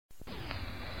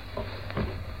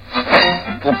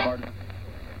integral part.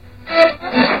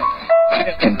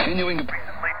 Continuing to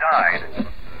recently died.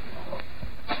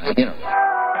 You know.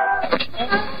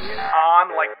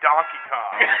 On like Donkey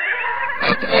Kong.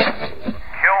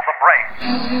 Kill the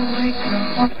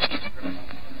brakes.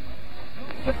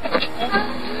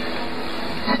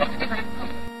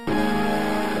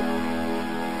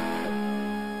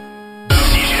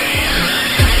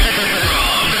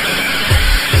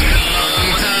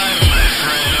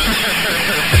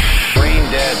 Brain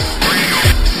dead.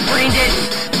 Brain dead.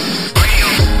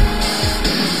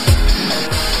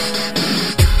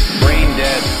 Brain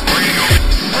dead.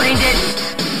 Brain dead.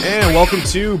 And welcome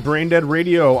to Brain Dead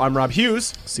Radio. I'm Rob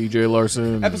Hughes. CJ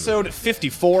Larson. Episode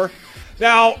 54.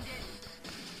 Now,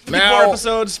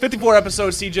 54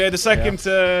 episodes, CJ. The second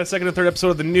and third episode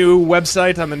of the new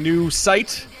website on the new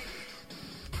site.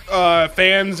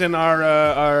 Fans and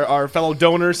our fellow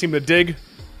donors seem to dig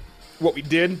what we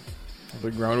did. A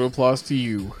big round of applause to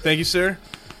you. Thank you, sir.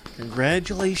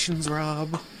 Congratulations,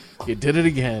 Rob. You did it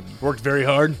again. Worked very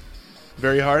hard.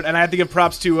 Very hard. And I have to give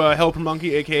props to Helper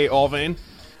Monkey, a.k.a. Alvain.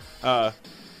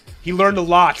 He learned a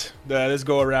lot this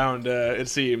go around, it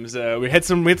seems. We had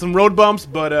some road bumps,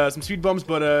 but some speed bumps,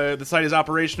 but the site is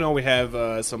operational. We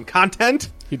have some content.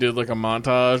 He did like a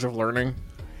montage of learning.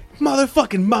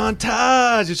 Motherfucking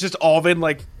montage! It's just Alvin,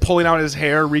 like, pulling out his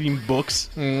hair, reading books,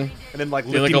 and then, like,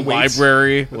 He had lifting like a weights.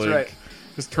 library. That's like, right.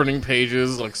 Just turning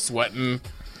pages, like sweating. And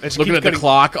just Looking keeps at the getting-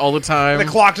 clock all the time. The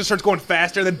clock just starts going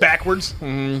faster, then backwards.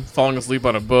 Falling asleep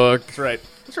on a book. That's right.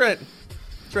 That's right.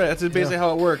 That's right. That's basically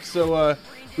how it works. So,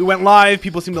 we went live.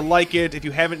 People seem to like it. If you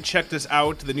haven't checked us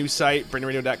out, the new site,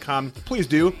 brainradio.com, please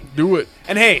do. Do it.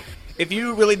 And hey, if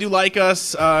you really do like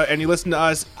us and you listen to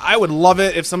us, I would love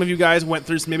it if some of you guys went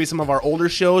through maybe some of our older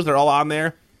shows. They're all on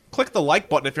there. Click the like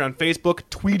button if you're on Facebook.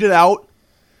 Tweet it out.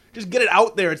 Just get it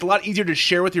out there. It's a lot easier to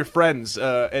share with your friends,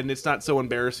 and it's not so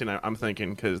embarrassing, I'm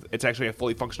thinking, because it's actually a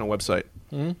fully functional website.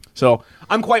 So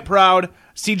I'm quite proud.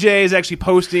 CJ is actually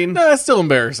posting. No, it's still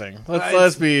embarrassing.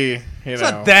 Let's be, It's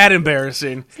not that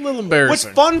embarrassing. It's a little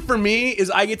embarrassing. What's fun for me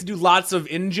is I get to do lots of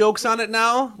in-jokes on it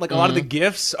now. Like, a lot of the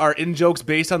GIFs are in-jokes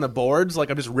based on the boards. Like,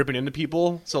 I'm just ripping into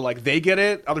people. So, like, they get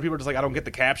it. Other people are just like, I don't get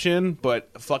the caption, but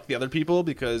fuck the other people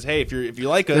because, hey, if you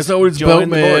like us, That's not what it's join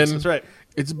about, the boards. man. That's right.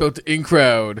 It's about the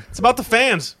in-crowd. It's about the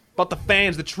fans. About the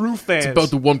fans, the true fans. It's about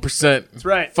the 1%. That's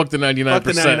right. Fuck the 99%. Fuck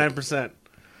the 99%.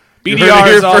 You heard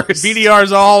it here first. BDR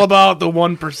is all about the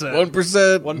 1%.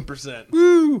 1%. 1%.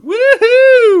 Woo!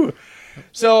 Woohoo!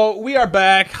 So we are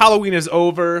back. Halloween is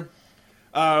over.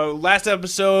 Last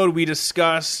episode we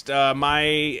discussed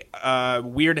my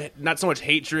weird, not so much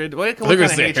hatred. What I think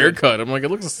it's the haircut. I'm like, it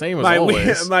looks the same as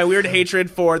always. My weird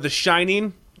hatred for The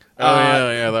Shining.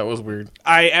 Yeah, that was weird.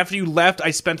 After you left, I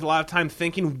spent a lot of time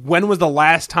thinking, when was the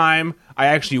last time I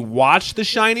actually watched The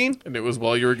Shining? And it was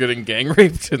while you were getting gang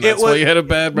raped, and that's why you had a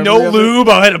bad memory No of it? lube.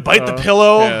 I had to bite the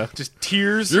pillow. yeah. Just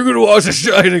tears. You're gonna watch The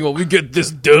Shining while we get this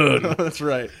done. That's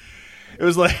right. It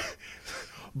was like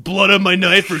blood on my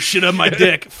knife or shit on my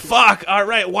dick. Fuck. All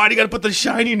right. Why do you got to put The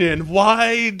Shining in?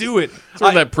 Why do it? Sort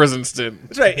of that prison stint.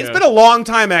 That's right. It's been a long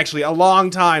time, actually. A long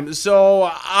time. So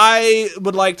I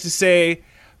would like to say,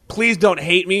 please don't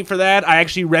hate me for that. I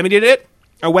actually remedied it.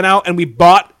 I went out and we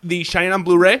bought The Shining on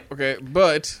Blu-ray. Okay,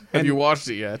 but have you watched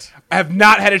it yet? I have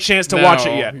not had a chance to watch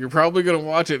it yet. You're probably gonna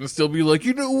watch it and still be like,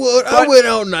 you know what? I went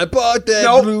out and I bought that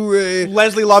Nope. Blu-ray.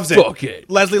 Leslie loves it. Fuck it.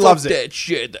 Leslie Fuck loves it. that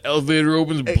shit. The elevator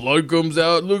opens, blood comes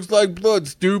out. Looks like blood.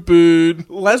 Stupid.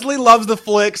 Leslie loves the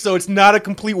flick, so it's not a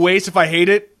complete waste if I hate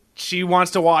it. She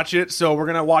wants to watch it, so we're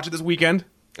going to watch it this weekend.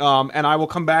 And I will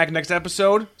come back next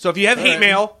episode. So if you have hate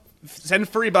mail, send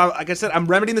free. But like I said, I'm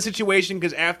remedying the situation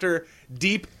because after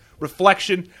deep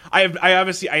reflection, I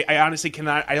honestly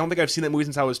cannot. I don't think I've seen that movie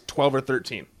since I was 12 or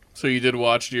 13. So you did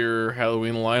watch your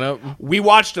Halloween lineup? We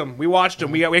watched them. We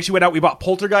actually went out. We bought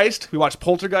Poltergeist. We watched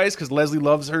Poltergeist because Leslie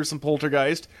loves her some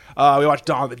Poltergeist. We watched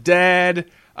Dawn of the Dead.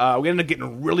 We ended up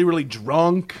getting really, really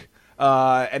drunk.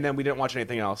 And then we didn't watch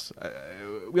anything else.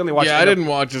 We only watched. Yeah, I didn't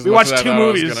watch as we much watched as two I thought I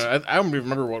was movies. gonna. I don't even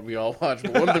remember what we all watched.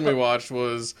 But one thing we watched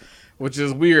was, which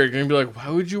is weird. You're gonna be like, why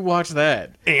would you watch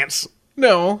that? Ants.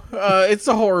 No, it's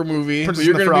a horror movie. But Princess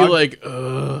you're and the gonna be Frog.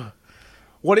 like, ugh.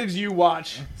 What did you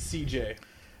watch, CJ?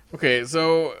 Okay,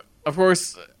 so of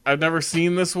course I've never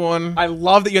seen this one. I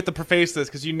love that you have to preface this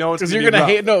because you know it's Because gonna you're be gonna rough.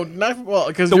 hate. No, not well.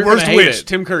 Because The you're Worst gonna hate Witch, it.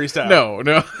 Tim Curry style.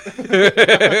 No.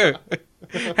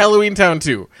 Halloween Town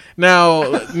 2. Now,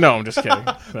 no, I'm just kidding. You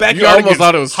Backyardigans, almost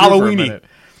thought it was true for a Halloweeny. minute.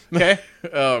 Okay.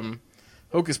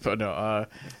 Hocus Pocus. No.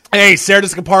 Hey, Sarah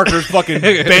Jessica Parker's fucking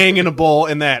banging a bull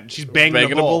in that. She's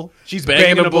banging a bull. She's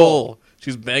banging a bull.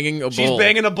 She's banging a bull. She's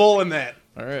banging a bull in that.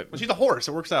 All right. Well, she's a horse.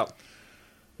 It works out.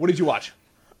 What did you watch?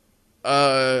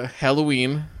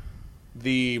 Halloween,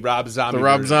 The Rob Zombie. the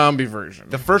Rob version. Zombie version.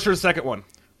 The first or the second one?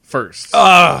 First.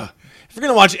 If you're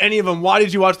gonna watch any of them, why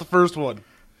did you watch the first one?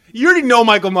 You already know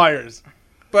Michael Myers.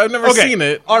 But I've never Okay. seen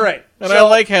it. All right. And So- I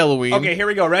like Halloween. Okay, here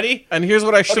we go. Ready? And here's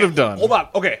what I should have done. Hold on.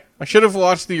 Okay. I should have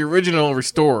watched the original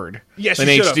restored. Yes, in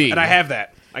you should have. HD. And I have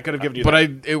that. I could have given you But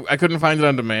that. I couldn't find it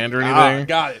on demand or anything.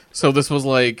 Got it. So this was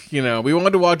like, we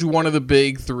wanted to watch one of the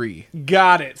big three.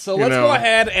 Got it. So let's know, go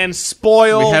ahead and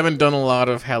spoil. We haven't done a lot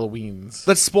of Halloweens.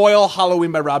 Let's spoil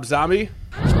Halloween by Rob Zombie.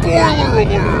 Spoiler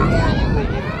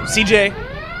alert! CJ,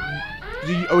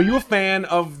 are you a fan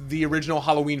of the original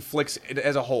Halloween flicks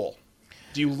as a whole?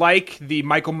 Do you like the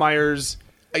Michael Myers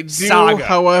I do, saga?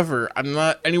 however, I'm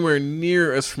not anywhere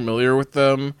near as familiar with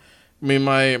them. I mean,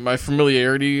 my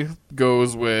familiarity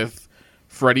goes with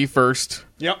Freddy first,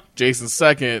 Yep. Jason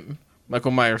second,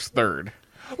 Michael Myers third.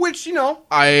 Which,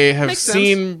 I have Makes sense.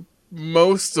 seen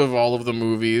most of all of the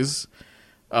movies.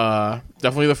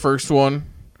 Definitely the first one,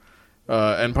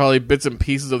 and probably bits and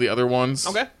pieces of the other ones.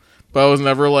 okay. But I was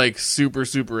never like super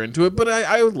into it. But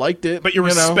I liked it. But you know?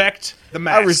 respect the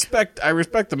mask. I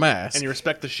respect the mask. And you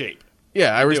respect the shape.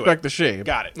 Yeah, I it. respect the shape.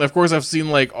 Got it. And of course, I've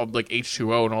seen like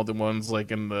H2O and all the ones like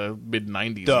in the mid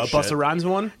 '90s. The and shit. Busta Rhymes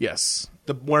one? Yes,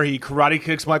 Where he karate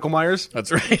kicks Michael Myers?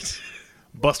 that's right.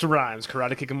 Busta Rhymes,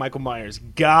 karate kicking Michael Myers.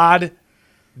 God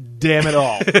damn it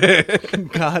all.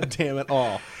 God damn it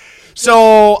all.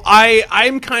 So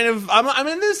I'm in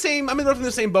roughly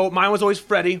the same boat. Mine was always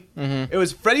Freddy. It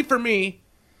was Freddy for me,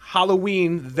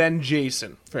 Halloween, then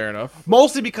Jason. Fair enough.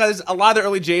 Mostly because a lot of the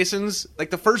early Jasons, like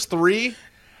the first three,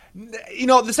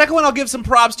 the second one I'll give some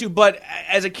props to, but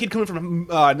as a kid coming from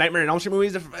Nightmare on Elm Street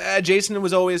movies, Jason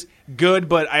was always good,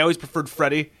 but I always preferred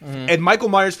Freddy. And Michael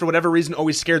Myers, for whatever reason,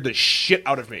 always scared the shit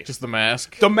out of me. Just the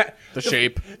mask, The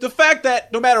shape. The fact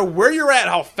that no matter where you're at,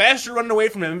 how fast you're running away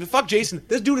from him, fuck Jason,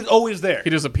 this dude is always there. He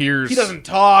just appears. He doesn't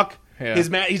talk. Yeah. He's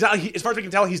not. As far as we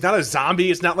can tell, he's not a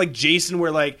zombie. It's not like Jason, where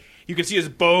like you can see his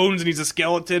bones and he's a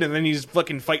skeleton, and then he's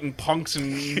fucking fighting punks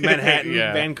in Manhattan,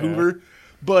 Yeah, Vancouver.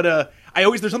 But there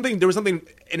was something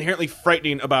inherently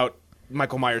frightening about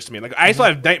Michael Myers to me. Like I still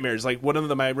have nightmares. Like one of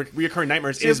my reoccurring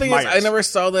nightmares See, is the thing Myers. is, I never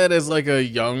saw that as like a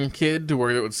young kid to where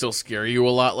it would still scare you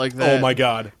a lot like that. Oh my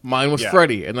god. Mine was Yeah.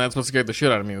 Freddy, and that's what scared the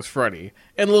shit out of me was Freddy.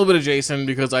 And a little bit of Jason,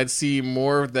 because I'd see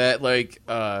more of that, like,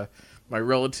 my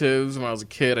relatives, when I was a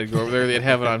kid, I'd go over there, they'd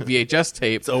have it on VHS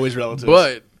tape. It's always relatives.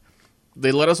 But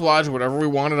they let us watch whatever we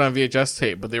wanted on VHS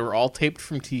tape, but they were all taped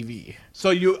from TV. so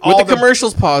you With all the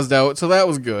commercials paused out, so that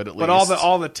was good, at least. but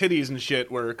all the titties and shit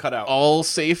were cut out. All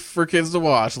safe for kids to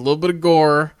watch. A little bit of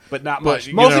gore. but not but, much.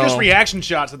 you Mostly know- just reaction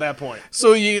shots at that point.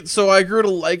 So I grew to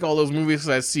like all those movies because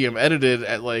I see them edited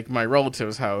at like my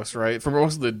relative's house, right? For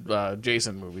most of the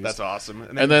Jason movies. That's awesome.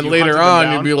 And then you later hunted them on,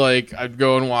 down. you'd be like, I'd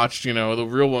go and watch, the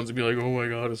real ones and be like, oh my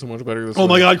god, it's so much better this oh way.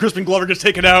 my god, Crispin Glover just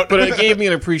taken out. But it gave me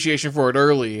an appreciation for it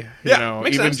early, Yeah,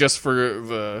 makes even sense. just for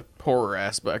the horror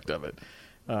aspect of it.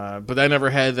 But I never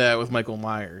had that with Michael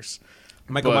Myers.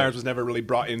 Michael but- Myers was never really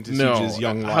brought into No. Siege's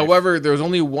young life. However, there was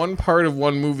only one part of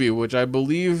one movie, which I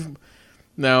believe...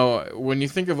 Now, when you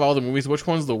think of all the movies, which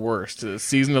one's the worst? The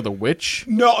Season of the Witch?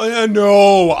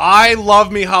 No, I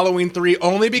love me Halloween 3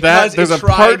 only because there's it a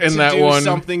tried part in to that do one-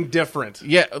 something different.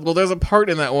 Yeah, well, there's a part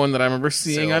in that one that I remember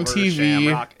seeing on Silver TV.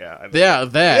 Shamrock. That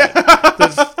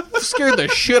scared the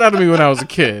shit out of me when I was a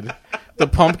kid. The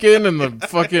pumpkin and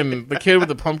the kid with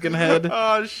the pumpkin head.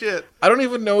 Oh shit! I don't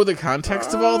even know the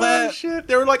context of all Oh, that. shit.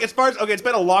 They were like, as far as it's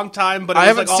been a long time, but it I was,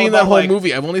 haven't like, all seen that about, whole like,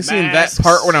 movie. I've only seen that masks,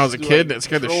 part when I was a like, kid, and it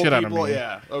scared the control shit people. out of me.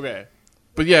 Yeah. Okay.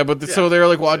 But yeah, so they're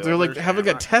like they're like Silver having a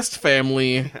Shamrock. test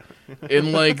family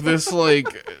in like this like.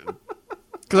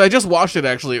 Because I just watched it,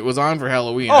 actually. It was on for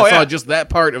Halloween. Oh, I saw yeah. just that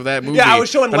part of that movie. Yeah, I was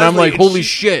showing and I'm Leslie, like, and holy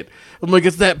she- shit. I'm like,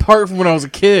 it's that part from when I was a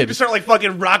kid. You start like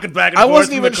fucking rocking back and I forth.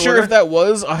 wasn't in even the sure corner. if that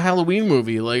was a Halloween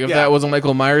movie, like if Yeah. that was a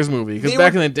Michael Myers movie. Because They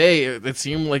back were- in the day, it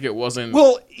seemed like it wasn't.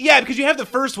 Well, yeah, because you have the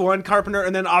first one, Carpenter,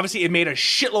 and then obviously it made a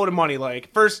shitload of money.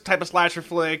 Like, first type of slasher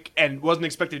flick, and wasn't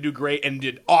expected to do great, and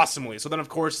did awesomely. So then, of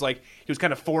course, like, he was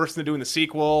kind of forced into doing the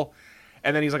sequel,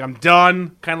 and then he's like, I'm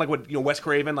done. Kind of like what, Wes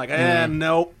Craven, like,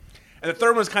 nope. And the third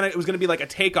one was it was going to be like a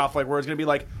takeoff, like, where it's going to be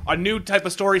like a new type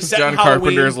of story set John in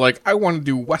Halloween. Carpenter's like, I want to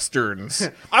do westerns.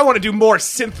 I want to do more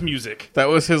synth music. That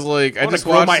was his like. I I want to just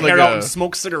grow watched my like hair out and a.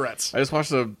 smoke cigarettes. I just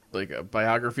watched a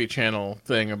biography channel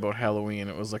thing about Halloween.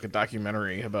 It was like a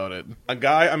documentary about it. A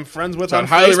guy I'm friends with So on I'd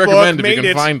highly Facebook recommend if you made can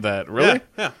it. find that. Really?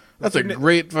 Yeah. That's a dude na-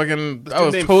 great fucking. I dude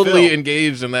was named totally Phil.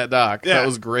 engaged in that doc. Yeah. That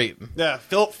was great. Yeah,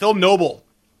 Phil Noble.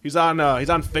 He's on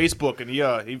Facebook,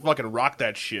 and he fucking rocked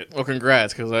that shit. Well,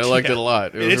 congrats, because I liked Yeah. it a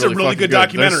lot. It was It's a really fucking good There's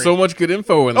documentary. so much good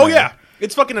info in there. Oh yeah,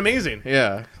 It's fucking amazing.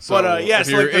 Yeah. So But, yeah, if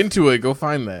so, you're like, the- into it, go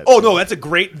find that. Oh no, that's a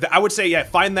great. I would say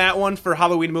find that one for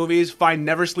Halloween movies. Find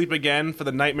Never Sleep Again for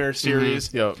the Nightmare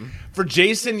series. Yep. For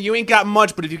Jason, you ain't got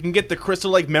much, but if you can get the Crystal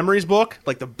Lake Memories book,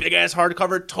 like the big ass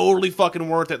hardcover, totally fucking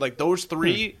worth it. Like those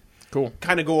three, Cool.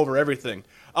 kind of go over everything.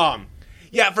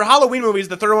 Yeah, for Halloween movies,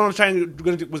 the third one was going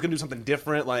to do something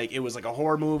different. Like it was like a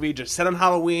horror movie, just set on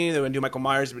Halloween. They were going to do Michael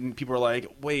Myers, and people were like,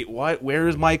 "Wait, what? Where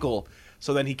is Michael?"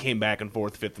 So then he came back and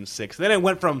forth, fifth and sixth. Then it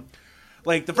went from.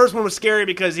 Like, the first one was scary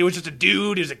because he was just a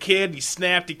dude, he was a kid, he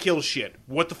snapped, he killed shit.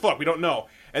 What the fuck? We don't know.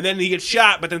 And then he gets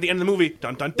shot, but then at the end of the movie,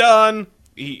 dun dun dun,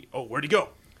 where'd he go?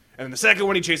 And then the second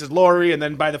one, he chases Laurie, and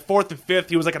then by the fourth and fifth,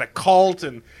 he was like in a cult,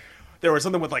 and there was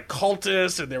something with like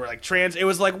cultists, and they were like trans. It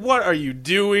was like, what are you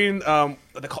doing? The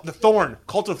Thorn,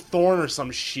 Cult of Thorn or some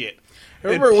shit.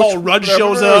 And Remember Paul which- Rudd remember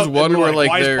shows there was up. one and we're where, like,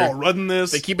 why is they're- Paul Rudd in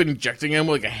this? They keep injecting him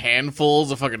with like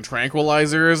handfuls of fucking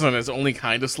tranquilizers, and it's only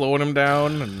kind of slowing him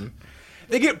down. And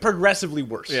They get progressively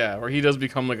worse. yeah, where he does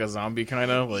become like a zombie, kind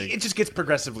of like. It just gets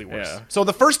progressively worse. Yeah. So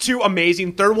the first two,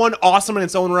 amazing. Third one, awesome in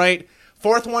its own right.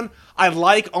 Fourth one, I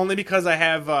like only because I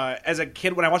have, as a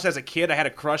kid, when I watched it as a kid, I had a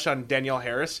crush on Danielle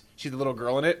Harris. She's the little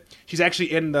girl in it. She's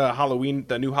actually in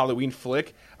the new Halloween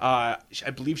flick. I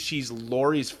believe she's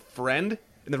Laurie's friend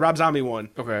in the Rob Zombie one.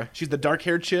 Okay. She's the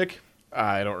dark-haired chick.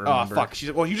 I don't Oh, remember. fuck.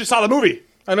 Well, you just saw the movie.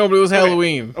 I know, but it was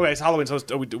Halloween. Okay, it's Halloween, so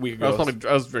it's a week I ago.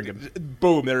 was drinking.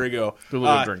 Boom, there we go. Do a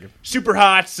little drinking. Super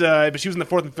hot, but she was in the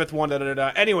fourth and fifth one.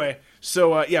 Anyway,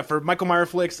 so yeah, for Michael Myers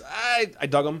flicks, I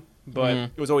dug them, but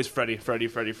it was always Freddy.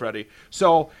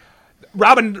 So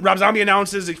Rob Zombie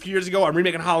announces a few years ago, I'm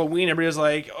remaking Halloween. Everybody was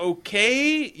like,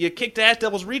 okay, you kicked ass,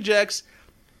 Devil's Rejects.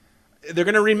 They're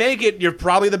going to remake it. You're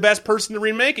probably the best person to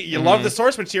remake it. You love the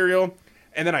source material.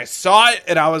 And then I saw it,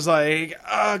 and I was like,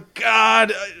 oh,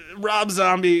 God, Rob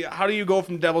Zombie, how do you go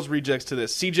from Devil's Rejects to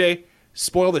this? CJ,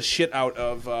 spoil the shit out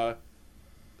of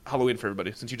Halloween for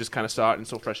everybody, since you just kind of saw it and it's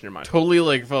so fresh in your mind. Totally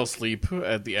like fell asleep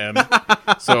at the end.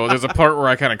 So there's a part where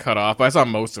I kind of cut off, but I saw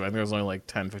most of it. I think there was only like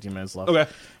 10, 15 minutes left. Okay.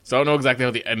 So I don't know exactly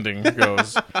how the ending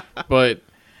goes, but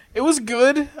it was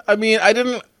good. I mean, I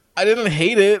didn't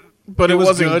hate it, but it was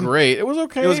wasn't good. great. It was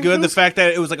okay. It was good. The fact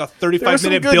that it was like a there were some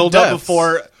 35-minute good build-up deaths.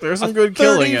 before... There was some a good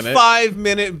killing in it.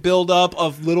 35-minute build-up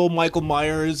of little Michael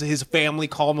Myers, his family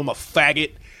calling him a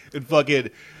faggot, and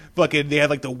fucking they had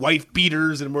like the wife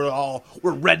beaters, and we're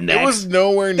rednecks. It was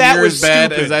nowhere That near was as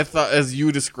bad stupid. as I thought, as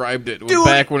you described it Dude.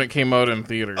 back when it came out in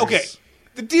theaters. Okay,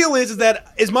 the deal is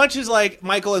that as much as like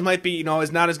Michael as might be,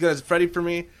 is not as good as Freddy for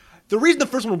me. The reason the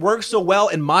first one worked so well,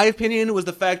 in my opinion, was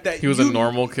the fact that He was a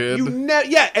normal kid.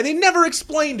 Yeah, and they never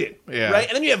explained it. Yeah. Right?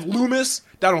 And then you have Loomis,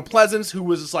 Donald Pleasance, who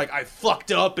was just like, I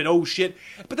fucked up, and oh shit.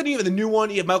 But then you have the new one,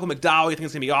 you have Michael McDowell, you think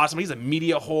it's gonna be awesome. He's a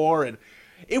media whore, and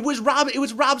it was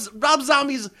Rob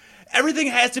Zombie's. Everything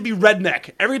has to be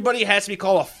redneck. Everybody has to be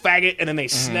called a faggot, and then they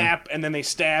snap, and then they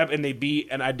stab, and they beat,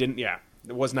 and I didn't,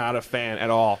 was not a fan at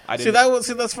all. I didn't.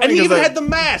 That's funny. And he 'cause even I- had the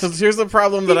mask. 'cause here's the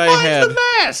problem that He I finds had. the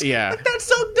mask. Yeah. Like, that's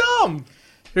so dumb.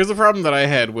 Here's the problem that I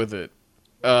had with it.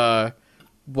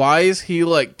 Why is he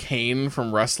like Kane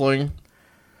from wrestling?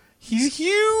 He's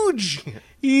huge.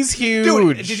 He's huge.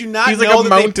 Dude, did you not He's know like a that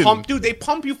mountain. they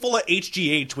pump you full of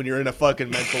HGH when you're in a fucking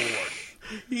mental ward.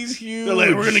 He's huge. They're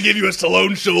like, we're gonna give you a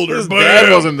Stallone shoulder. His Bam! dad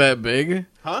wasn't that big.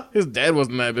 Huh? His dad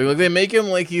wasn't that big. Like they make him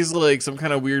like he's like some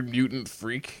kind of weird mutant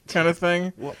freak kind of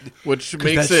thing, which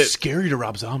makes it scary to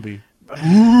Rob Zombie.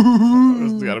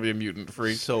 There's got to be a mutant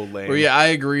freak. So lame. But yeah, I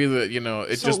agree that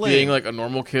it's So just lame. being like a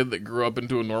normal kid that grew up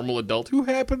into a normal adult who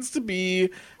happens to be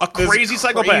A this crazy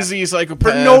psychopath. crazy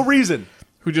psychopath For no reason.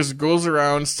 who just goes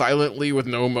around silently with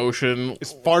no emotion,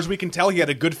 As far as we can tell, he had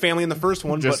a good family in the first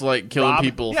one. just but like killing Rob-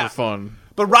 people yeah. for fun.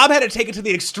 But Rob had to take it to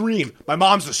the extreme. My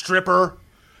mom's a stripper.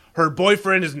 Her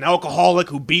boyfriend is an alcoholic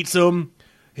who beats him.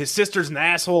 His sister's an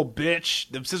asshole bitch.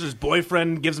 The sister's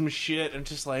boyfriend gives him shit. And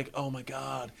it's just like, oh my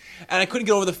God. And I couldn't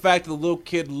get over the fact that the little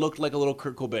kid looked like a little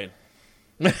Kurt Cobain.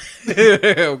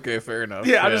 Okay, fair enough.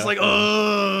 Yeah, I'm just like,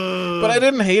 ugh. But I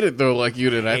didn't hate it though, like you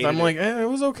did. I'm Hated like, it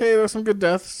was okay. There was some good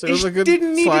deaths. It was a good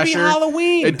didn't need to be slasher.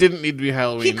 Halloween. It didn't need to be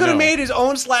Halloween. He could have no. made his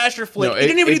own slasher flick. No, he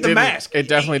didn't even need the mask. It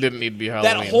definitely didn't need to be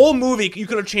Halloween. That whole movie, you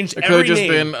could have changed It could every have just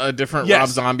name. been a different Yes. Rob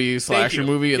Zombie slasher you.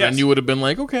 movie, and Yes. then you would have been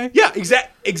like, okay. Yeah,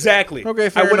 exactly. Okay,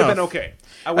 fair I would have enough. been okay.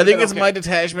 I think it's my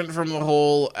detachment from the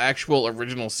whole actual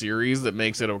original series that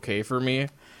makes it okay for me.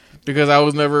 Because I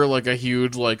was never like a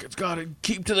huge, like, it's gotta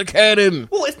keep to the canon.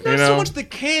 Well, it's not you so know? much the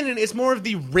canon; it's more of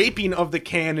the raping of the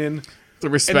canon The and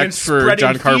then respect for spreading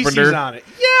John feces Carpenter. on it.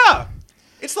 Yeah,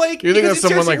 it's like You think because that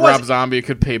someone like seriously Rob was. Zombie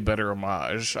could pay better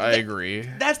homage. I agree.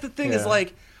 That's the thing is Yeah.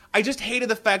 like I just hated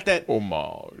the fact that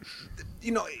Homage.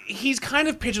 you know, he's kind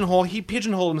of pigeonholed. He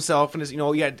pigeonholed himself in his, you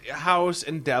know, House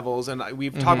and Devils, and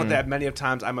we've talked about that many of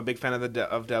times. I'm a big fan of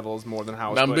of Devils more than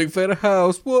House. I'm a big fan of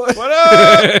House. What? What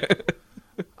up?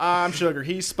 I'm Sugar.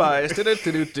 He's Spice.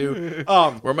 Do.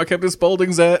 Where my Captain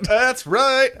Spaulding's at? That's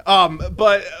right.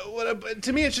 But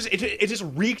to me, it's just it just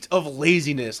reeked of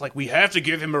laziness. Like, we have to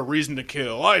give him a reason to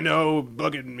kill. I know,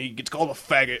 he gets called a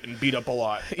faggot and beat up a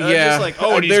lot. And Yeah, just like,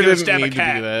 and he's there gonna didn't stab a need to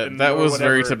cat. do that. and- That or was whatever.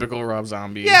 very typical Rob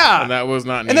Zombie. Yeah, and that was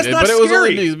not and needed. that's not but scary. it was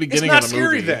only the beginning it's not of the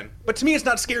scary movie. then. But to me, it's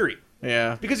not scary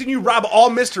Yeah, because then you rob all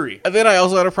mystery. and then I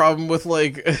also had a problem with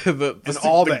like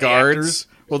all the the guards. actors.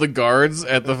 Well, the guards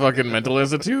at the fucking mental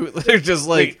institute, they're just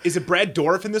like Wait, is it Brad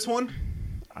Dourif in this one?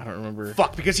 I don't remember.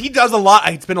 Fuck, because he does a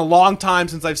lot. It's been a long time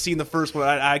since I've seen the first one.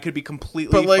 I could be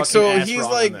completely. But like, fucking so ass he's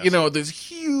wrong like, on this. you know, this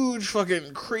huge,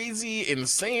 fucking crazy,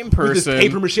 insane his person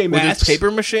papier-mâché with his masks.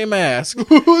 papier-mâché mask,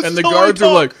 and the So guards are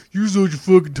dumb. like, "You're such a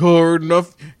fucking tard,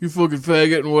 enough, you fucking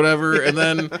faggot, and whatever." And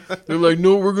then they're like,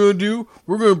 "No, what we're gonna do?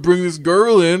 We're gonna bring this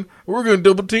girl in, and we're gonna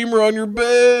double team her on your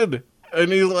bed." And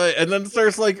he's like, and then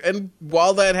starts like, and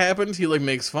while that happens, he like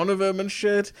makes fun of him and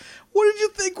shit. What did you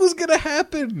think was gonna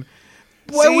happen?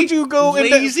 Why See? would you go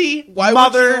lazy? Why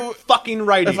mother would you? fucking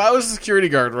writing? If I was a security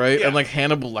guard, right, Yeah. and like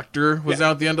Hannibal Lecter was Yeah.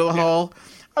 out at the end of the hall,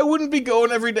 I wouldn't be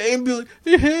going every day and be like,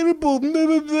 "Hey, Hannibal, blah,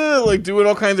 blah, blah," like doing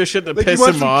all kinds of shit to like, piss you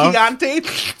want him some off. Chianti?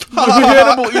 Look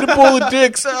at Hannibal, eat a bowl of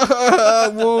dicks.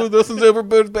 Whoa, nothing's ever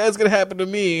bad's gonna happen to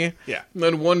me. Yeah. And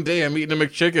then one day I'm eating a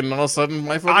McChicken, and all of a sudden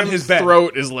my fucking his bed.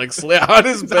 throat is like on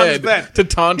his bed, bed. to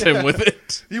taunt him with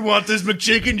it. You want this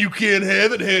McChicken? You can't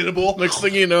have it, Hannibal. Next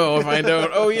thing you know, I find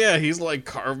out, oh yeah, he's like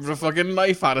carved a fucking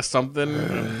knife out of something.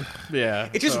 And, yeah,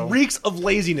 It just so. reeks of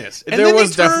laziness. And There then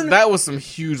was they turn, that was some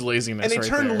huge laziness. and they right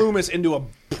turned there. Loomis into a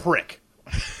prick.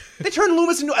 They turned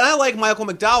Loomis into, and I like Michael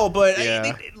McDowell, but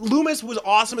Yeah. Loomis was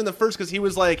awesome in the first because he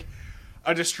was like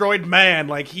a destroyed man.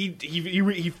 Like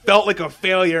he felt like a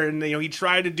failure, and you know he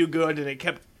tried to do good, and it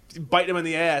kept biting him in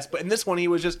the ass. But in this one, he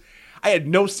was just, I had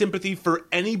no sympathy for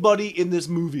anybody in this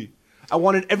movie. I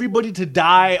wanted everybody to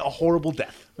die a horrible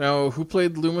death. Now, who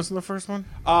played Loomis in the first one?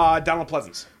 Donald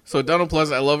Pleasance. So Donald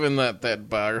Pleasant, I love in that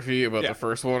biography about Yeah. the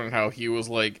first one and how he was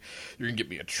like, "You're gonna get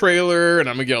me a trailer, and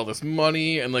I'm gonna get all this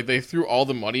money," and like they threw all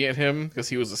the money at him because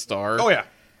he was a star. Oh yeah,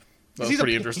 that was he's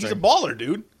pretty a, interesting. He's a baller,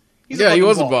 dude. He's Yeah, he fucking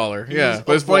was a baller. Yeah, He's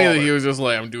but it's a funny that baller. he was just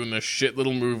like, "I'm doing this shit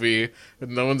little movie,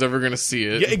 and no one's ever gonna see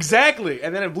it." Yeah, exactly.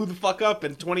 And then it blew the fuck up,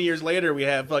 and 20 years later, we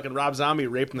have fucking Rob Zombie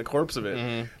raping the corpse of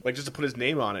it, like just to put his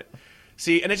name on it.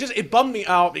 See, and it bummed me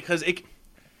out because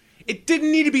it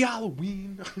didn't need to be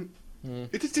Halloween.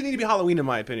 It just didn't need to be Halloween, in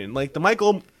my opinion. Like the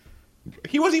Michael,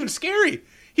 he wasn't even scary.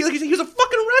 He was a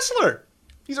fucking wrestler.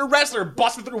 He's a wrestler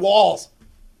busting through walls.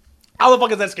 How the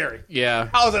fuck is that scary? Yeah.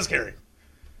 How is that scary?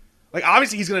 Like,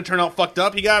 obviously he's gonna turn out fucked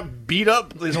up. He got beat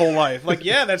up his whole life. Like,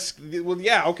 yeah,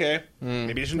 okay.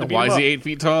 Maybe he shouldn't have beat Why him is up. he 8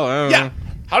 feet tall? I don't Yeah. know.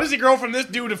 How does he grow from this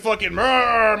dude to fucking,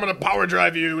 I'm gonna power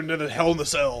drive you into the hell in the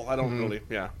cell? I don't really,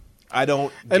 I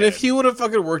don't. And get if it. he would have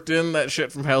fucking worked in that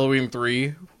shit from Halloween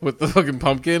 3 with the fucking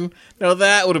pumpkin, now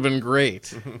that would have been great.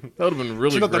 That would have been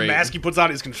really You know, great. the mask he puts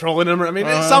on is controlling him. I mean,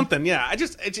 it's something. Yeah,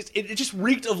 it just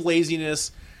reeked of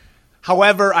laziness.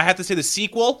 However, I have to say the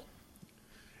sequel,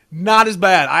 not as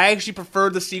bad. I actually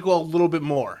preferred the sequel a little bit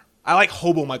more. I like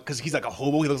Hobo Mike because he's like a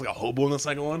hobo. He looks like a hobo in the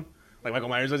second one. Like Michael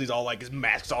Myers does. He's all like, his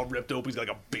mask's all ripped open. He's got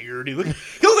like a beard. He looks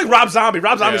like Rob Zombie.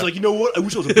 Rob Zombie's Yeah. like, you know what? I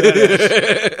wish I was a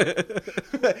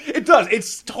badass. It does.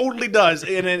 It totally does.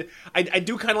 And I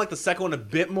do kind of like the second one a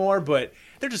bit more, but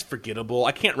they're just forgettable.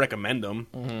 I can't recommend them.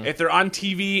 If they're on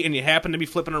TV and you happen to be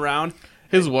flipping around,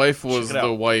 His wife was Check it out.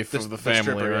 the wife The- of the the family,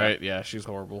 stripper, yeah. right? Yeah, she's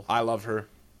horrible. I love her.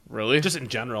 Really? Just in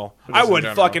general. Just I in would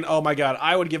general. fucking, oh my god,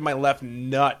 I would give my left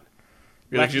nut.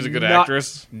 You think she's a good nut-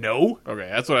 actress? No. Okay,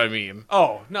 that's what I mean.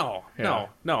 Oh, no. Yeah.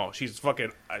 No. She's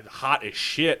fucking hot as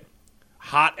shit.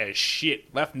 Hot as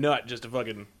shit. Left nut just to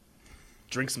fucking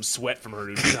drink some sweat from her,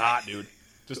 dude. She's hot, dude.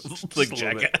 Just Like a little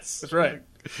bit. Jackass. That's right.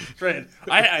 That's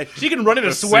right. She can run in a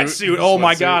The suit, sweatsuit. the Oh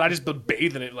my sweatsuit. god, I just been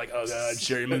bathing it like, oh god,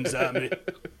 Sherry Moon Zombie.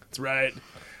 That's right.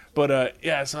 But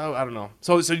yeah, so I don't know.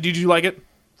 So did you like it?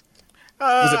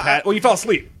 Was it Pat? Well, you fell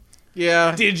asleep.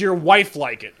 Yeah. Did your wife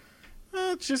like it?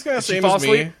 She's kind of she same fall as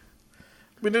asleep? me.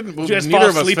 We didn't. Did you guys neither fall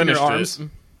of us asleep in your finished arms? it.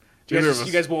 You Neither of guys, us.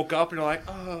 you guys woke up and you're like,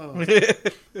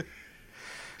 oh,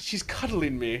 she's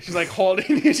cuddling me. She's like holding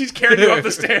you. She's carrying you up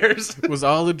the stairs. It was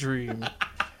all a dream.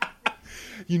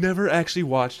 You never actually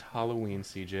watched Halloween,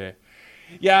 CJ.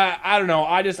 Yeah, I don't know.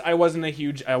 I wasn't a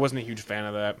huge fan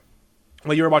of that.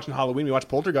 Well, you were watching Halloween. We watched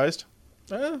Poltergeist.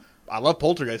 I love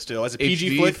Poltergeist still as a PG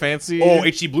HD flick. fancy? Oh,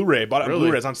 HD Blu-ray. Bought it on Really?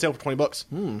 Blu-ray. It's on sale for $20. Was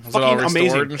it all Fucking restored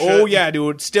amazing. and shit? Oh yeah,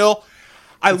 dude. Still,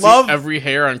 I love every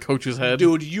hair on Coach's head.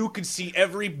 Dude, you could see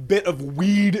every bit of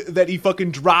weed that he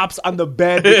fucking drops on the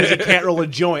bed because he can't roll a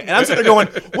joint. And I'm sitting there going,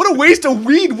 what a waste of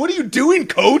weed. What are you doing,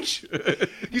 Coach?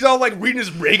 He's all like reading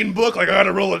his Reagan book, like, I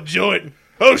gotta roll a joint.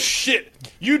 Oh, shit.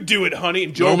 You do it, honey.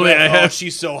 And Joe, Normally I have-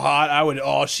 she's so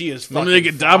hot. She is fucking Normally they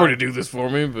get Dauber to fine. do this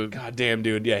for me, but God damn,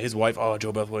 dude. Yeah, his wife,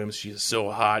 Jo Beth Williams, she is so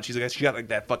hot. She got like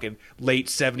that fucking late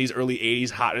 70s, early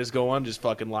 80s hotness going. Just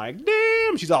fucking like,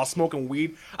 damn. She's all smoking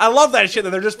weed. I love that shit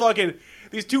that they're just fucking,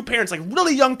 these two parents, like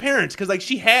really young parents. Because like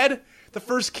she had the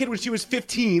first kid when she was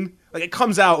 15. Like it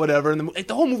comes out, whatever. And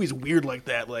the whole movie's weird like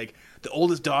that. Like the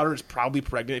oldest daughter is probably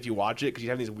pregnant if you watch it because she's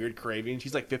having these weird cravings.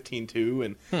 She's like 15 too.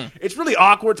 And it's really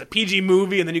awkward. It's a PG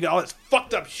movie. And then you got all this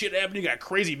fucked up shit happening. You got a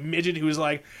crazy midget who's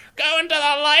like, going to the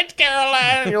light,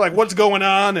 Caroline. And you're like, what's going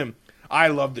on? And I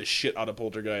love this shit out of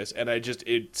Poltergeist. And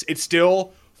it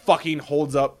still fucking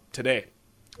holds up today.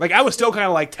 Like I was still kind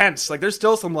of like tense. Like there's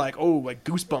still some like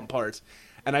goosebump parts.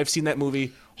 And I've seen that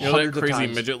movie you know hundreds that crazy of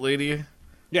times. midget lady?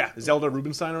 Yeah, Zelda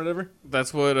Rubinstein or whatever.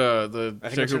 That's what the think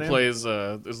chick that's her who name. plays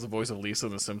is the voice of Lisa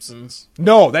in The Simpsons.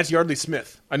 No, that's Yardley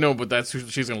Smith. I know, but that's who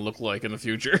she's gonna look like in the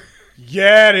future.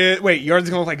 Yeah, it is. Wait, Yardley's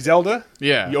gonna look like Zelda?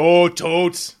 Yeah. Yo,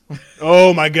 totes.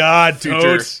 Oh my God, Future,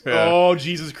 totes. yeah. Oh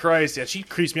Jesus Christ. Yeah, she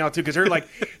creeps me out too because her like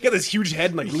you got this huge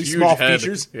head and like really Huge small head.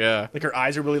 features. Yeah. Like her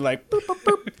eyes are really like. Boop, boop,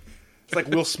 boop. It's like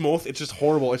Will Smith. It's just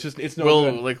horrible. It's no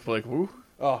Will good. like woo?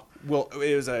 Oh,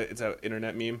 it's an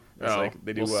internet meme. It's Oh, like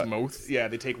they do Will Smith? Yeah,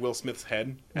 they take Will Smith's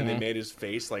head and they made his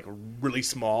face like really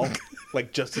small,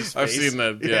 like just his face. I've seen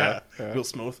that, yeah. Will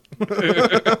Smith.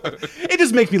 It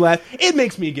just makes me laugh. It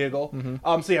makes me giggle.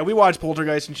 So yeah, we watched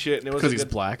Poltergeist and shit, and it was Because a he's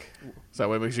good- black. Is that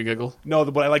why it makes you giggle? No,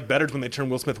 what I like better is when they turn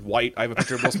Will Smith white. I have a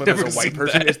picture of Will Smith never as a white seen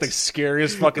person. that. It's the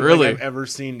scariest fucking Really? thing I've ever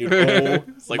seen, dude. Oh,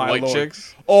 It's like my white Lord.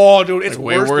 chicks? Oh, dude, it's Like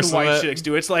way worse worse than than white that? chicks,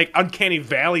 dude. It's like Uncanny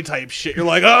Valley type shit. You're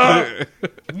like, oh,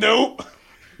 nope.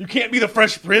 You can't be the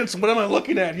Fresh Prince. What am I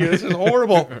looking at here? This is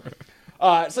horrible.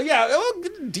 So yeah,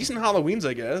 decent Halloweens,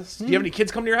 I guess. Do you have any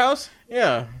kids come to your house?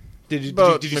 Yeah. Did you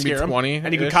About did you maybe scare 'em? 20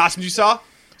 Any good -ish. costumes you saw?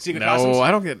 See good costumes? No,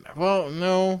 I don't get. Well,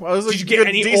 no. I was like, Did you get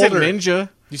any decent older? ninja?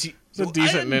 You see, a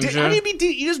decent ninja. How do you be?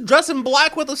 You just dress in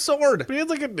black with a sword. But he had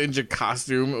like a ninja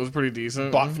costume. It was pretty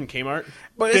decent. Bought from Kmart.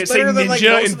 But Did it's it say better than like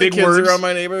ninja most in of the big kids words? around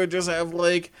my neighborhood just have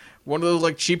like one of those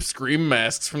like cheap Scream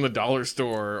masks from the dollar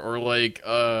store or like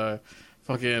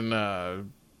fucking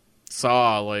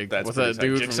Saw, like That's what's pretty that sick.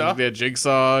 dude Jigsaw? from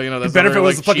Jigsaw? You know, that's better if another, it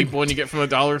was like, the cheap fucking- one you get from the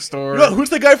dollar store. No, who's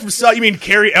the guy from Saw? You mean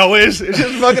Carrie Ellis? It's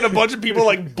just fucking a bunch of people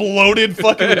like bloated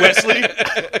fucking Wesley.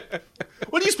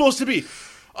 What are you supposed to be?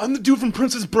 I'm the dude from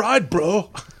Princess Bride, bro.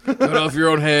 Cut off your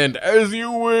own hand as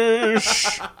you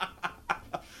wish.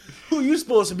 Who are you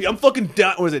supposed to be? I'm fucking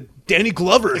was it Danny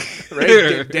Glover?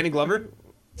 Right? Danny Glover?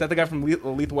 Is that the guy from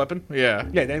Lethal Weapon? Yeah,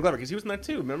 Yeah, Danny Glover, because he was in that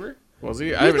too, remember? was he?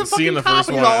 He's I haven't seen the first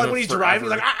cop, one. He's all like, in when he's forever. driving,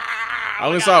 he's like, ah! I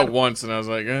only saw it once, and I was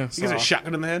like, He gets a Saw.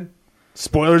 shotgun in the head.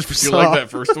 Spoilers for You Saw. like that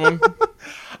first one?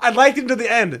 I liked him to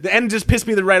the end. The end just pissed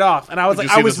me right off, and I was Did like,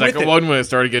 you see I was the with second it. one when it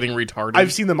started getting retarded?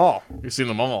 I've seen them all. You've seen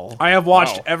them all. I have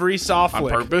watched Wow. every Saw On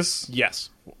flick. purpose? Yes.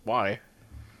 Why?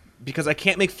 Because I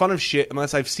can't make fun of shit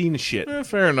unless I've seen shit.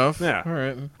 Fair enough. Yeah. All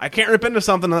right. I can't rip into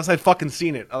something unless I've fucking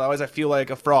seen it. Otherwise, I feel like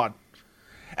a fraud.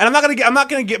 And I'm not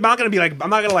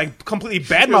gonna like completely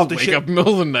badmouth the Wake shit. up in the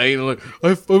middle of the night and like,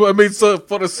 I made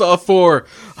fun of Saw 4.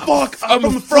 Fuck, I'm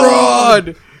I'm a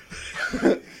fraud.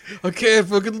 I can't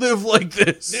fucking live like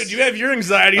this. Dude, you have your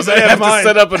anxieties. I I have have to mine.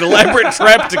 set up an elaborate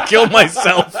trap to kill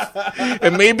myself.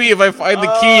 And maybe if I find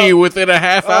the key within a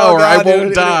half Oh, hour, God, I won't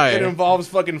dude, die. It involves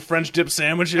fucking French dip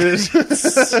sandwiches,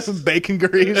 bacon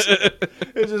grease.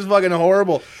 It's just fucking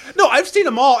horrible. No, I've seen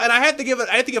them all, and I have to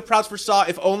give props for Saw,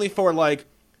 if only for like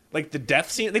the death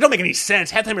scene. They don't make any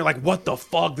sense. Half the time you're like, what the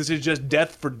fuck? This is just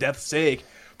death for death's sake.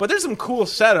 But there's some cool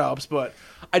setups. But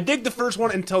I dig the first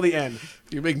one until the end.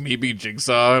 You make me be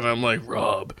Jigsaw, and I'm like,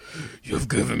 Rob, you've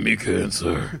given me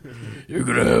cancer. You're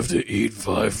gonna have to eat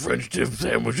 5 French dip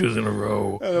sandwiches in a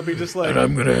row. And it'll be just like, And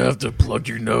I'm gonna have to plug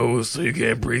your nose so you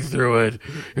can't breathe through it.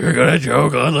 You're gonna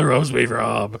choke on the roast beef,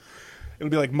 Rob. it'll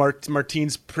be like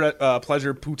Martine's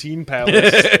pleasure poutine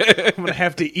palace. I'm gonna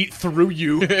have to eat through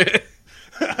you.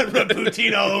 I rub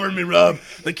poutine all over me, Rob.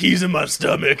 The key's in my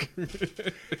stomach.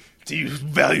 Do you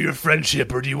value your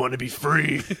friendship or do you want to be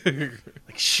free?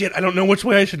 Like, shit, I don't know which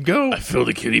way I should go. I fill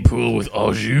the kiddie pool with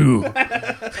au jus.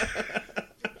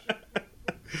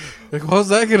 Like, how's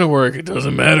that gonna work? It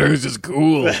doesn't matter. It's just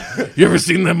cool. You ever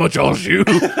seen that much au jus?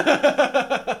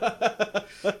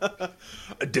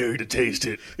 I dare you to taste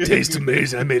it. It tastes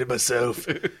amazing. I made it myself.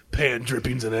 Pan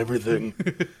drippings and everything.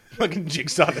 Fucking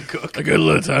Jigsaw the cook. I got a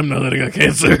lot of time now that I got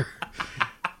cancer.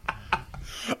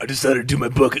 I decided to do my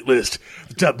bucket list.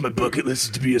 The top of my bucket list is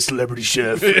to be a celebrity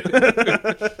chef. I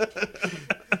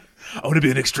want to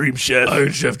be an extreme chef.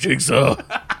 Iron Chef Jigsaw.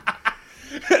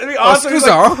 That'd be awesome. He's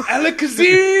Scusa. like, "A la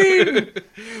cuisine."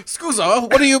 Scusa,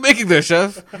 what are you making there,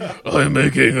 chef? I'm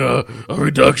making a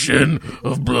reduction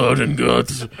of blood and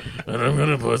guts, and I'm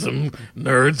gonna put some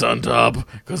nerds on top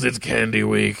because it's Candy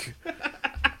Week.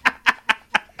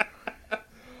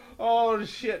 Oh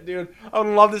shit, dude! I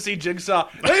would love to see Jigsaw.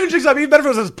 Not even Jigsaw. It'd be better if it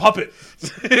was his puppet.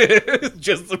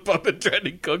 Just the puppet trying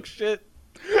to cook shit.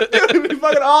 It'd be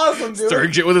fucking awesome, dude.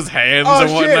 Stirring shit with his hands Oh and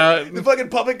shit! whatnot. The fucking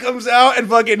puppet comes out, and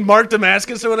fucking Mark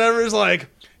Damascus or whatever is like,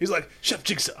 he's like, Chef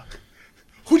Jigsaw,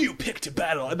 who do you pick to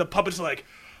battle? And the puppet's like,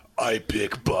 I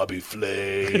pick Bobby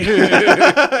Flay.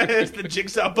 It's the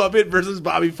Jigsaw puppet versus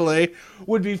Bobby Flay.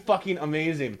 Would be fucking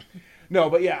amazing. No,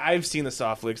 but yeah, I've seen the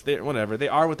soft flicks. They're whatever. They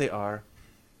are what they are.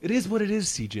 It is what it is,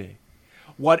 CJ.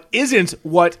 What isn't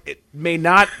what it may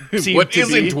not seem What to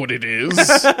isn't be what it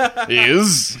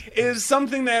is is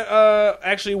something that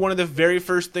actually one of the very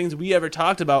first things we ever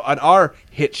talked about on our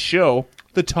hit show,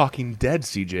 The Talking Dead,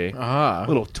 CJ. Ah.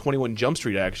 Little 21 Jump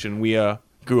Street action. We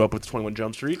grew up with 21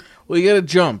 Jump Street, Well, you gotta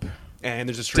jump and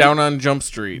there's a street. down on Jump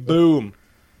Street. Boom.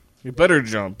 You better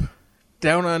jump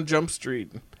down on Jump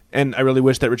Street. And I really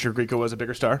wish that Richard Grieco was a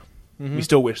bigger star. We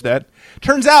still wish that.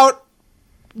 Turns out,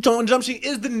 21 Jump Street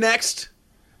is the next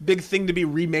big thing to be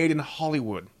remade in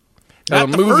Hollywood. Not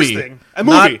a the movie, first thing. A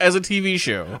movie. not as a TV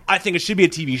show. I think it should be a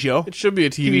TV show. It should be a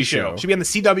TV show. Should be on the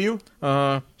CW.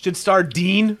 Uh, Should star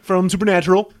Dean from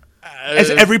Supernatural as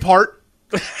every part.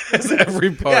 as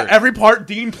every part. Yeah, every part.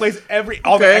 Dean plays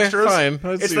all the Okay, extras. fine.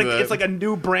 I'd It's see like that. it's like a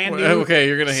new brand new. Okay,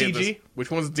 you're gonna hate CG. this. Which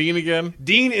one's Dean again?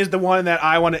 Dean is the one that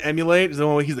I want to emulate. Is the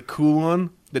one where he's the cool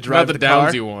one that drives Not the car.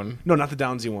 Downsy one. No, not the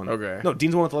Downsy one. Okay. No,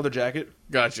 Dean's the one with the leather jacket,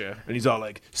 Gotcha. and he's all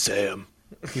like Sam.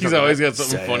 He's always got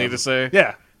something Sam. funny to say.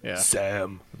 Yeah. Yeah.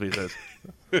 Sam. That's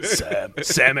what he says. Sam.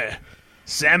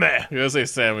 Sammy. You gotta say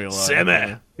Sammy a lot.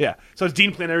 Sammy. Yeah. So it's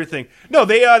Dean playing everything. No,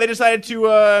 they decided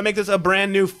to make this a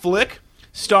brand new flick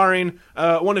starring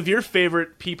one of your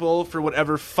favorite people for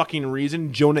whatever fucking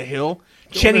reason, Jonah Hill,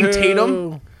 Channing Hill.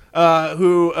 Tatum,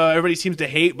 who everybody seems to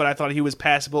hate, but I thought he was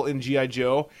passable in G.I.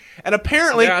 Joe. And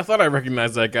apparently... Yeah, I thought I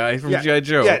recognized that guy from Yeah, G.I.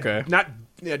 Joe. yeah, Okay. Not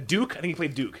Duke. I think he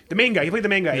played Duke. The main guy. He played the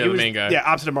main guy. Yeah, He the was, main guy. Yeah,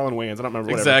 opposite of Marlon Wayans. I don't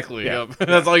remember. Whatever. Exactly. Yeah. Yep.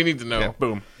 That's all you need to know. Yeah,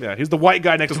 boom. Yeah, he's the white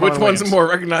guy next to Which Marlon one's Wayans. more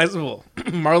recognizable?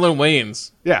 Marlon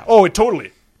Wayans. Yeah. Oh,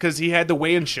 totally. Because he had the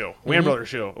Wayans show, Mm-hmm. Wayans Brothers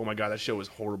show. Oh my god, that show was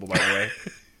horrible. By the way.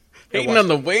 Hating on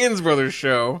the Wayans Brothers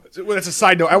show. Well, that's a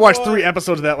side note. I watched 3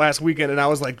 episodes of that last weekend, and I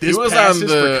was like, "This He was on passes for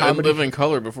the comedy." Living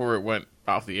Color before it went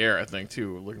off the air, I think,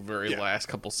 too. Like, very last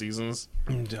couple seasons.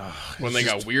 When they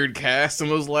got weird casts in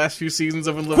those last few seasons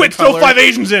of In Living Quick, Color. throw 5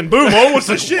 Asians in. Boom. Oh, what's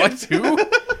the shit? What, who?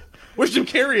 Where's Jim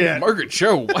Carrey at? Margaret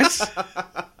Cho, what?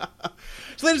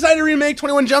 So they decided to remake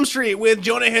 21 Jump Street with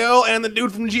Jonah Hill and the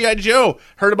dude from G.I. Joe.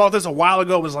 Heard about this a while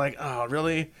ago. Was like, oh,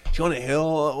 really? Jonah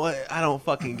Hill? What? I don't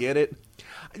fucking get it.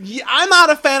 Yeah, I'm not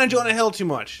a fan of Jonah Hill too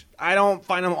much. I don't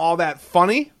find him all that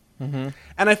funny. Mm-hmm.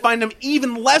 And I find him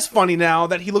even less funny now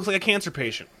that he looks like a cancer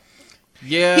patient.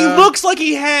 Yeah. He looks like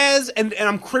he has, and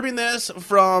I'm cribbing this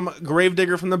from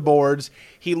Gravedigger from the Boards,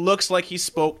 he looks like he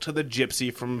spoke to the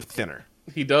gypsy from Thinner.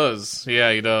 He does.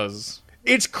 Yeah, he does.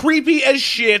 It's creepy as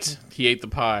shit. He ate the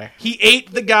pie. He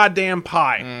ate the goddamn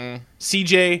pie.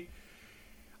 CJ,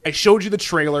 I showed you the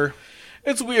trailer.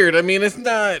 It's weird. I mean, it's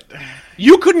not...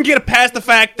 You couldn't get past the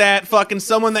fact that fucking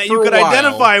someone that you For a could while.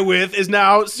 identify with is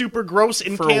now super gross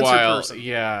and For cancer a while. person.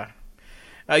 Yeah.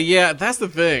 Yeah, that's the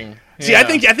thing. See, Yeah. I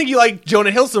think you like Jonah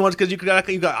Hill so much because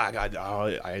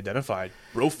I identified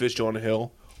Brofist Jonah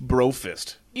Hill,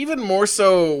 Brofist. Even more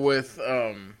so with,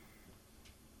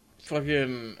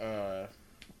 fucking,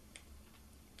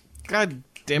 God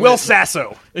damn it. Will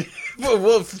Sasso.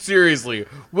 Well, seriously.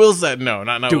 Will Sasso. No,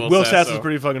 not Dude, Will Sasso's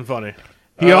pretty fucking funny.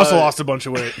 He also lost a bunch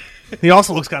of weight. He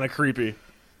also looks kind of creepy.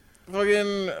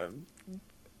 Fucking...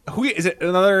 Who is it?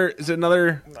 Another?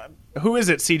 Who is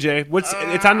it? CJ? What's?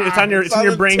 It's on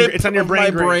your brain. It's on your brain. My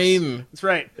Grace. brain. That's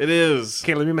right. It is.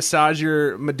 Okay, let me massage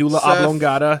your medulla Seth-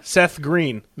 oblongata. Seth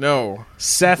Green. No.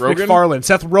 Seth Rogen? MacFarlane.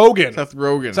 Seth Rogen. Seth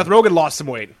Rogen. Seth Rogen lost some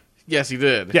weight. Yes, he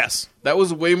did. Yes. That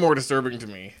was way more disturbing to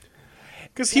me.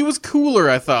 Because he was cooler,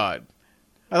 I thought.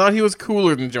 I thought he was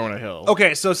cooler than Jonah Hill.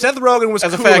 Okay, so Seth Rogen was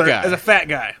As a cooler fat guy. as a fat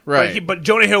guy, Right. But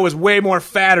Jonah Hill was way more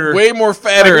fatter. Way more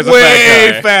fatter like, as a way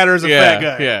fat guy. fatter as a Yeah, fat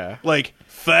guy. Yeah. Like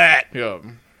fat. Yeah.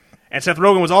 And Seth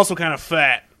Rogen was also kind of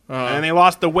fat, and they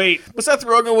lost the weight. But Seth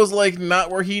Rogen was like not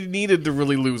where he needed to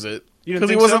really lose it. You didn't Because he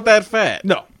think wasn't so? that fat.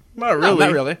 No. Not No, really.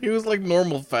 not really. He was like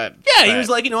normal fat. Yeah, he fat. was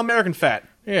like American fat.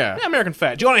 Yeah. Yeah, American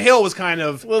Fat. Jonah Hill was kind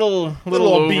of Little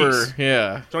obese. over.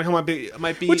 Yeah. Jonah Hill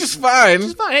might be Which is fine.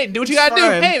 It's fine. Hey, do what you gotta do.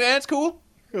 fine. Hey, man, it's cool.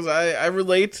 Because I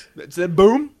relate. It's a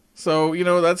boom. So,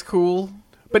 that's cool.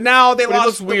 But now they But he lost.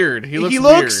 looks weird. He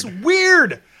looks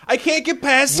weird. I can't get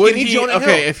past Would skinny he, Jonah Hill.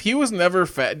 okay, if he was never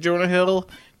fat Jonah Hill,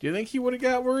 do you think he would have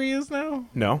got where he is now?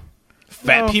 No.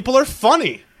 Fat No. people are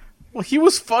funny. Well, he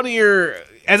was funnier.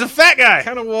 As a fat guy.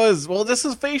 Kind of was. Well, just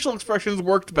his facial expressions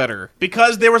worked better.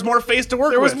 Because there was more face to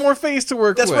work There with. was more face to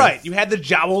work That's with. right. You had the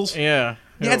jowls. Yeah.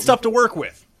 You had stuff to work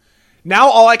with. Now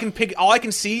all I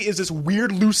can see is this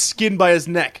weird loose skin by his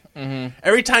neck. Mm-hmm.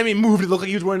 Every time he moved, it looked like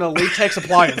he was wearing a latex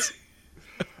appliance.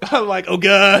 I'm like, oh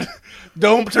god,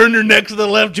 don't turn your neck to the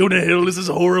left, Jonah Hill. This is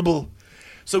horrible.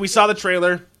 So we saw the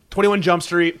trailer, 21 Jump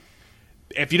Street.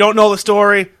 If you don't know the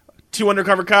story, 2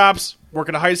 undercover cops work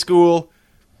at a high school.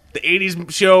 The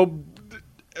 80s show,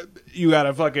 you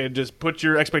gotta fucking just put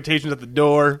your expectations at the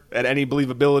door at any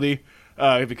believability,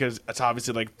 because it's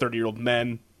obviously like 30-year-old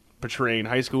men portraying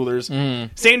high schoolers.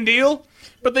 Same deal.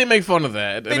 But they make fun of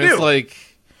that. They and do. It's like,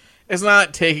 it's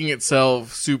not taking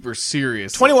itself super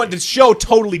serious. 21, the show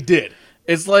totally did.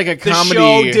 It's like a The comedy.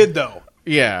 show did, though.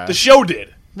 Yeah. The show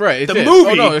did. Right. It The did.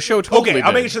 movie. Oh, no, the show totally Okay, did.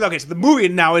 I'll make sure. Okay, so the movie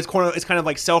now is kind of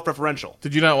like self-referential.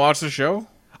 Did you not watch the show?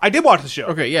 I did watch the show.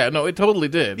 Okay, yeah, no, it totally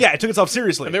did. Yeah, it took itself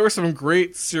seriously. And there were some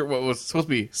great, what was supposed to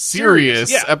be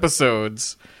serious Yeah.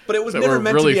 episodes but it was that never were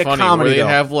meant really to be a funny, comedy, where they'd though.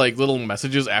 have like little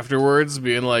messages afterwards,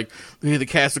 being like, "Hey, the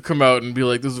cast would come out and be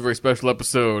like, this is a very special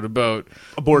episode about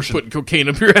Abortion. putting cocaine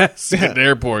up your ass at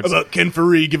airports." About Ken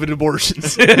Faree giving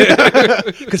abortions.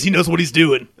 Because he knows what he's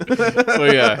doing. So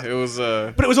yeah, it was.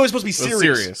 But it was always supposed to be was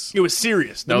serious. serious. It was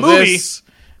serious. The Now movie, this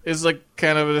is like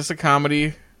kind of just a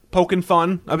comedy. poking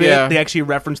fun a bit. Yeah. They actually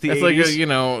referenced the It's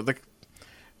 80s. like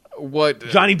what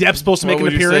Johnny Depp's supposed to what make an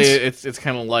would you appearance. say it's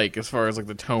kind of like as far as like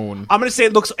the tone. I'm gonna say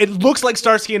it looks like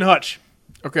Starsky and Hutch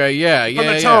Okay, yeah, from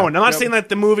yeah. the tone. I'm not Yep. saying that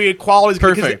the movie quality is good,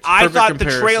 because Perfect. I Perfect thought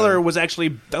comparison. the trailer was I was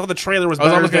better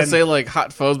almost gonna than, say like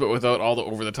Hot Fuzz, but without all the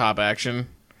over the top action.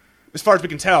 as far as we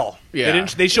can tell. Yeah.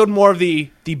 They showed more of the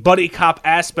buddy cop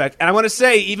aspect, and I'm gonna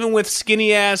say even with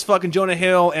skinny ass fucking Jonah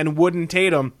Hill and Wooden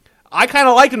Tatum, I kind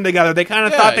of liked them together. They kind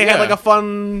of Yeah, thought they had yeah. like a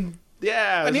fun.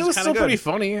 Yeah, And he this was is still kinda pretty good.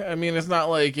 funny. I mean, it's not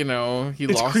like, he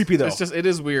It's lost. creepy, though. It's just, it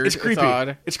is weird. It's creepy.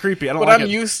 odd. It's creepy. I don't But like I'm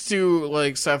it. used to,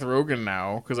 like, Seth Rogen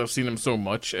now, because I've seen him so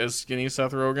much as skinny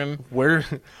Seth Rogen. Where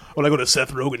when I go to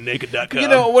SethRogenNaked.com. You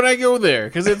know, when I go there,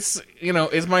 because it's,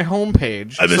 it's my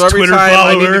homepage. I'm his so every Twitter time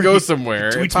I need follower. to go He somewhere,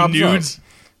 it tweets me pops nudes.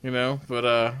 up. But,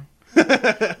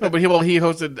 no, but he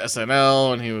hosted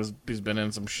SNL, and he's been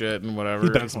in some shit and whatever. He's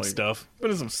been in some Like, stuff.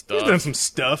 Been in some stuff. He's been in some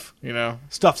stuff. You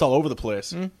Stuff's all over the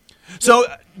place. So,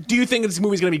 do you think this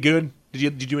movie's gonna be good?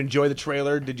 Did you enjoy the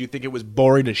trailer? Did you think it was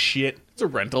boring as shit? It's a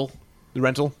rental. The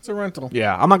rental? It's a rental.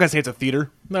 Yeah, I'm not gonna say it's a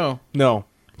theater. No. No,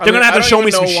 I they're mean, gonna have I to don't show me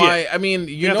even some know why. shit. I mean,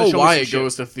 you have to know show me why some it shit.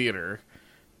 goes to theater.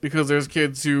 Because there's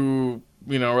kids who,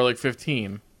 are like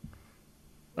 15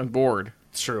 and bored.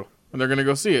 It's true. And they're going to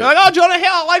go see it. They're like, oh, Jonah Hill,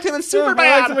 I liked him in Yeah, I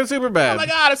Superbad. liked him in Superbad. Oh my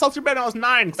god, I saw Superbad when I was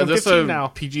 9. 'cause I'm Is this 15 a now.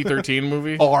 PG-13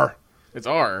 movie? R. It's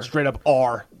R. Straight up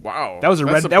R. Wow. That was a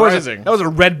That's red. That was surprising. a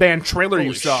red band trailer you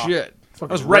Holy saw. shit. That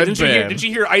was red. Didn't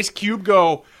you hear Ice Cube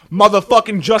go,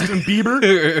 motherfucking Justin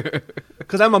Bieber?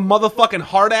 Because I'm a motherfucking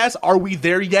hard ass. Are we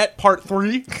there yet? Part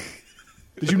 3.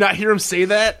 Did you not hear him say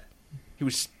that? He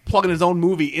was plugging his own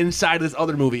movie inside this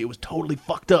other movie. It was totally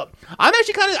fucked up.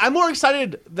 I'm more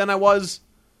excited than I was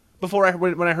before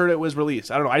when I heard it was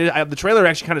released. I don't know. The trailer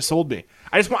actually kind of sold me.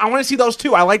 I want to see those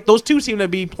two. I like those two. Seem to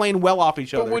be playing well off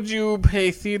each other. But would you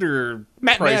pay theater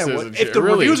Matinee, prices and if shit? the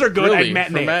Really? reviews are good, Really? I'd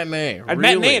matinee. For matinee. I'd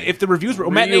Really? matinee it if the reviews were.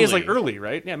 Matinee is like Really? early,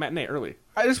 right? Yeah, matinee early.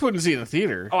 I just wouldn't see it in the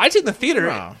theater. Oh, I'd take the theater.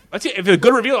 Oh. If it's a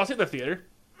good review, I'll take the theater.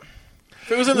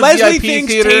 If it was in the Leslie VIP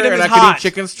thinks theater Tatum and is I could hot. eat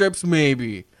chicken strips,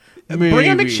 maybe. Bring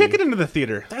a McChicken into the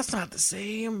theater. That's not the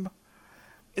same.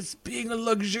 It's being a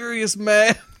luxurious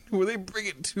man where they bring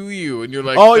it to you and you're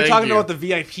like, Oh, you're "Thank talking you." about the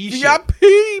VIP shit.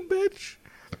 VIP, bitch.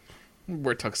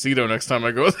 Wear tuxedo next time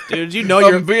I go. Dude, you know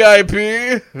you're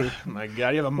VIP. Oh my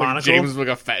god, you have a Like monocle. like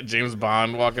a fat James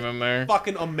Bond walking in there.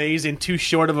 Fucking amazing. Too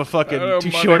short of a fucking. Oh, Too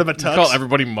Money- short of a you tux. Call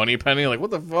everybody Money Penny. Like,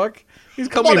 what the fuck? He's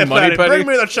calling me Money Penny. Penny. Bring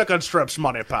me the chicken strips,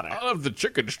 Money Penny. I love the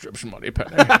chicken strips, Money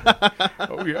Penny.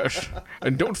 Oh yes,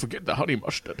 and don't forget the honey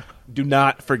mustard. Do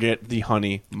not forget the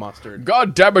honey mustard.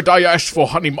 God damn it! I asked for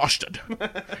honey mustard.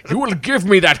 You will give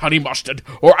me that honey mustard,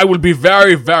 or I will be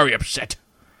very, very upset.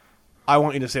 I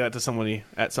want you to say that to somebody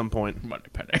at some point. Money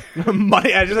Penny. Money,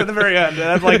 just at the very end.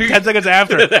 That's like 10 seconds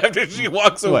after. After she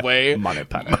walks away, Money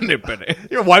Penny. Money Penny.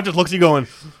 Your wife just looks at you going,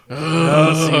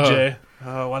 oh, CJ,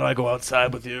 why do I go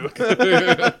outside with you?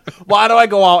 Why do I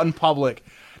go out in public?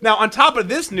 Now, on top of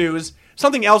this news,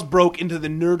 something else broke into the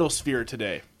nerdosphere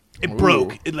today. It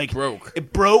broke.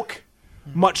 It broke,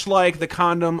 much like the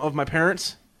condom of my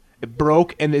parents. It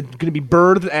broke, and it's going to be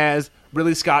birthed as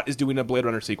Ridley Scott is doing a Blade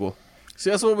Runner sequel. See,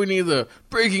 that's what we need, the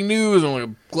breaking news and like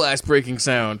a glass-breaking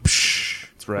sound. Psh,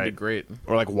 That's right. that'd be great.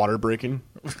 Or like water breaking.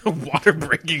 Water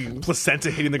breaking. Placenta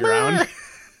hitting the ground.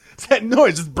 It's that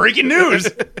noise. It's breaking news.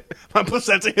 My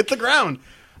placenta hit the ground.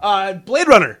 Blade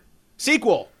Runner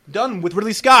sequel done with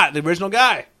Ridley Scott, the original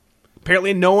guy.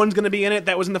 Apparently, no one's going to be in it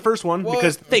that was in the first one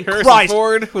because thank Harrison Christ.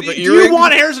 Ford with the Do earring? you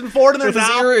want Harrison Ford in there With his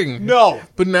now? earring. No.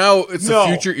 But now it's No. a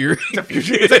future earring.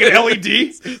 It's like an LED.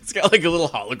 It's got like a little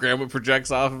hologram that projects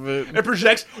off of it. It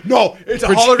projects. No, it's a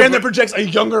hologram that projects a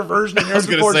younger version of I was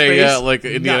Harrison gonna Ford's say, face. yeah, like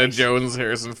Indiana Nice. Jones,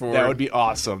 Harrison Ford. That would be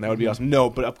awesome. No,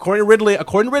 but according to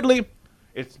Ridley,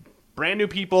 it's brand new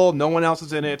people. No one else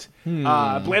is in it.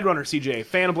 Blade Runner, CJ,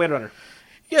 fan of Blade Runner.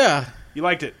 Yeah, You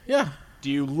liked it. yeah.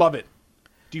 Do you love it?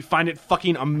 Do you find it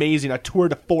fucking amazing? A tour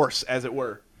de force, as it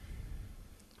were.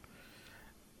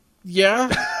 Yeah.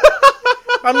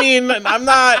 I mean, I'm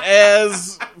not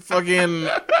as fucking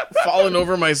falling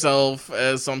over myself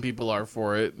as some people are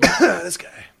for it. This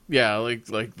guy. Yeah, like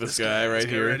this guy right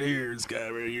here. This guy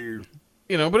right here.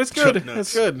 You know, but it's good. Chuck nuts.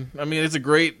 It's good. I mean, it's a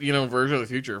great, version of the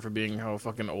future for being how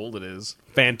fucking old it is.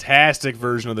 Fantastic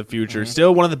version of the future.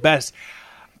 Still one of the best.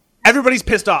 Everybody's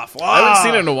pissed off. I haven't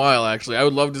seen it in a while, actually. I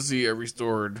would love to see it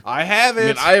restored. I have I it.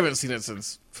 mean, I haven't seen it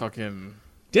since fucking...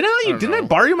 Didn't I know.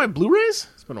 borrow you my Blu-rays?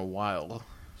 It's been a while.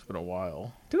 Didn't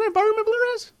I borrow you my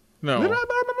Blu-rays? No. Didn't I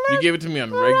borrow my Blu-rays? You gave it to me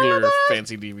on regular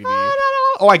fancy DVD.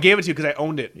 Oh, I gave it to you because I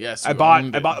owned it. Yes, I you bought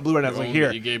owned the it. Blu-ray and I was You like, owned here,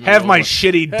 it. You gave me have all my the-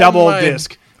 shitty Have double my-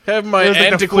 disc. Have my It was like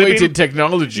the antiquated flipping-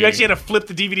 technology. You actually had to flip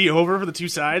the DVD over for the two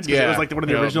sides because it was like one of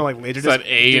the original like laser It's that disc.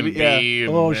 A and yeah. B.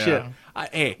 And, Oh yeah. shit!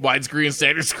 Hey, Widescreen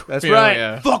standard square. that's Yeah, right.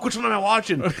 yeah. Fuck, which one am I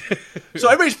watching? So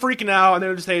everybody's freaking out and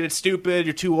they're just saying it's stupid.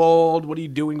 You're too old. What are you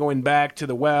doing going back to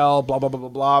the well? Blah blah blah blah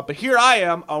blah. But here I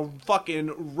am, a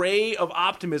fucking ray of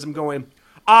optimism, going.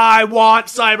 I want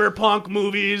cyberpunk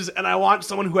movies, and I want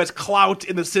someone who has clout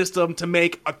in the system to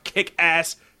make a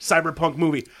kick-ass cyberpunk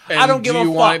movie. And I don't give do a you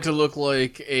fuck. want it to look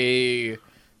like a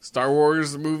Star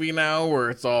Wars movie now, where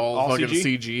it's all fucking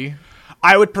CG? CG?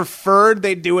 I would prefer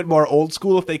they do it more old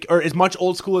school if they, or as much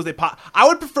old school as they I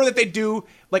would prefer that they do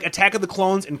like Attack of the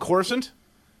Clones in Coruscant,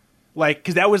 like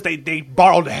because that was they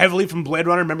borrowed heavily from Blade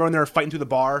Runner. Remember when they were fighting through the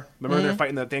bar? Remember when they were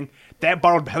fighting that thing? That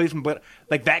borrowed heavily from Blade,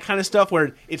 like that kind of stuff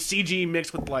where it's CG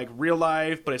mixed with like real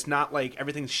life, but it's not like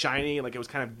everything's shiny. Like it was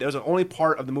kind of, there was the only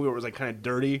part of the movie where it was like kind of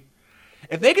dirty.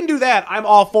 If they can do that, I'm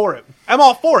all for it. I'm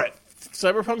all for it.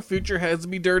 Cyberpunk future has to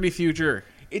be dirty future.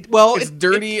 It's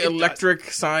Dirty it does. electric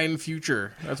sign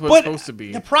future. That's what But it's supposed to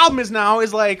be. the problem is now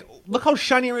is like, look how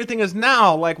shiny everything is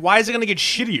now. Like, why is it going to get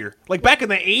shittier? Like back in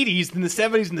the 80s, in the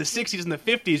 70s, and the 60s, and the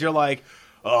 50s, you're like,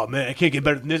 oh man, I can't get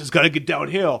better than this. It's got to get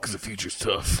downhill. The future's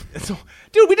tough. So,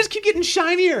 dude, we just keep getting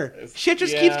shinier. Shit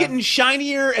just keeps yeah. getting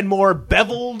shinier and more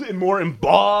beveled and more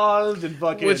embossed and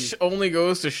fucking. Which only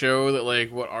goes to show that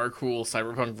like what our cool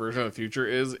cyberpunk version of the future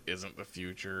isn't the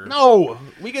future. no,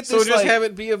 we get So this. just like, have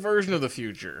it be a version of the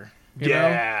future. You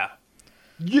know?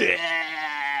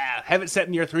 yeah. Have it set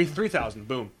in year 3000.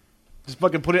 Boom. Just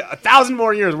fucking put it 1,000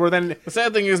 more years. Where then The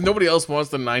sad thing is nobody else wants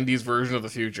the 90s version of the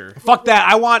future. fuck that.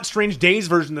 I want Strange Days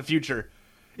version of the future.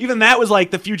 Even that was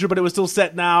like the future, but it was still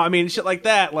set now. I mean, shit like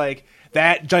that. Like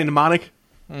that, Johnny Mnemonic.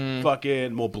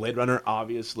 Fucking, well, Blade Runner,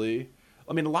 obviously.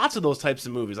 I mean, lots of those types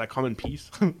of movies. Like Come in Peace.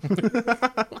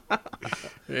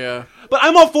 Yeah. But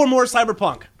I'm all for more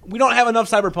cyberpunk. We don't have enough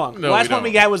cyberpunk. No, the last we one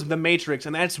we don't. got was The Matrix,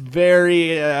 and that's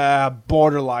very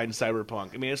borderline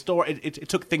cyberpunk. I mean, it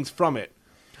took things from it.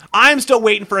 I'm still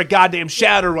waiting for a goddamn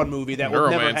Shadowrun movie that will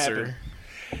never happen. Neuromancer.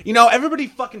 You know, everybody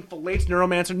fucking fillets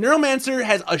Neuromancer. Neuromancer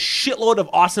has a shitload of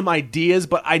awesome ideas,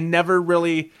 but I never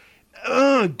really...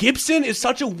 Gibson is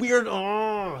such a weird...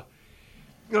 have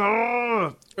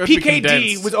to be PKD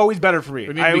condensed. was always better for me.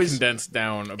 We need I to be always, condensed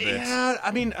down a bit. yeah,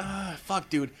 I mean, fuck,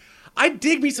 dude. I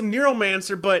dig me some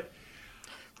Neuromancer, but...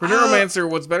 For Neuromancer,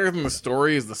 what's better than the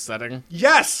story is the setting.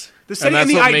 Yes! The And setting that's and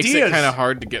the what ideas. makes it kind of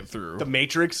hard to get through. The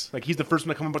Matrix. Like, he's the first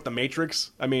one to come up with the Matrix.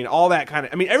 I mean, all that kind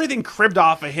of... I mean, everything cribbed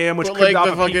off of him, which But cribbed like off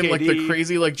the of fucking PKD. like the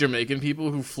crazy like Jamaican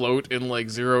people who float in like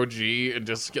 0G and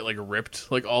just get like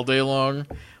ripped like all day long.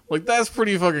 Like that's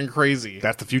pretty fucking crazy.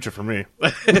 That's the future for me.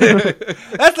 That's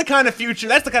the kind of future.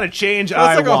 That's the kind of change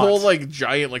I That's like want. a whole like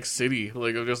giant like city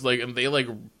like of just like and they like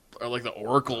are like the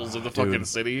oracles of the fucking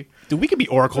city. Dude, we could be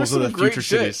oracles There's of the some great future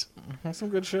shit. cities. That's some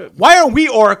good shit. Why are we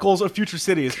oracles of future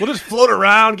cities? We'll just float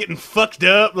around getting fucked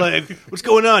up. Like, what's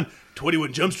going on?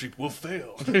 21 Jump Street will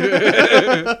fail.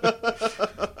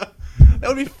 That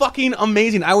would be fucking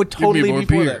amazing. I would totally more be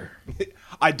for beer. that.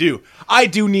 I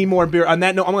do need more beer. On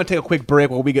that note, I'm going to take a quick break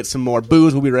while we get some more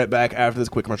booze. We'll be right back after this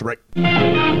quick commercial break.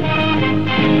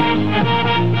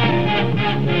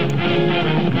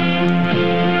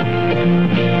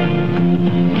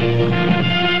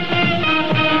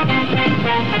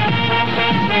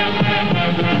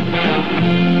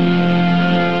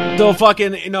 So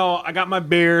fucking, I got my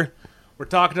beer. We're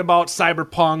talking about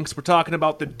cyberpunks. We're talking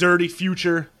about the dirty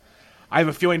future. I have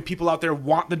a feeling people out there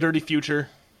want the dirty future,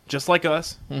 just like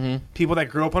us. Mm-hmm. People that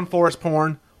grew up on forest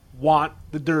porn want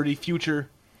the dirty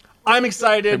future. I'm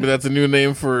excited. Maybe that's a new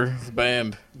name for the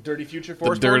band. Dirty future The,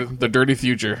 forest porn? the Dirty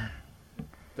Future.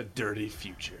 The dirty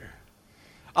future.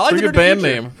 I like Pretty the good dirty band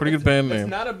future. name. Pretty good band It's name.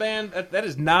 not a band. That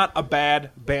is not a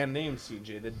bad band name,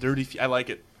 CJ. The dirty. I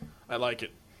like it. I like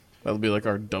it. That'll be like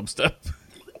our dubstep.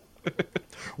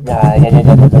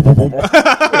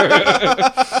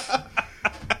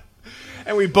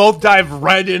 And we both dive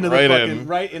right into the Right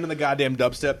right into the goddamn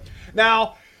dubstep.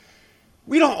 Now,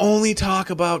 we don't only talk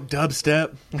about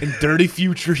dubstep and dirty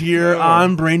future here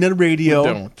on Braindead Radio. We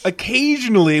don't.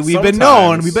 Occasionally, we've been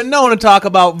Sometimes. known to talk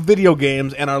about video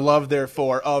games and our love,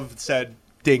 therefore, of said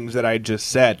things that I just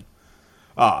said.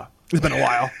 It's been a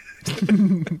while.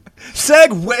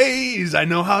 Segways, I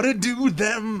know how to do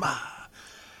them.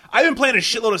 I've been playing a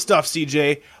shitload of stuff,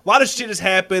 CJ. A lot of shit has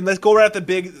happened. Let's go right at the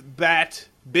big bad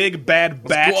bat.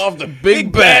 Let's go off the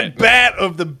big bat. bad bat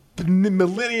of the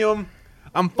millennium.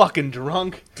 I'm fucking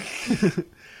drunk.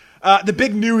 The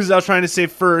big news I was trying to say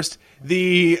first,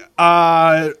 the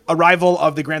arrival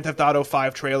of the Grand Theft Auto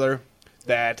 5 trailer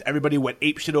that everybody went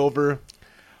apeshit over.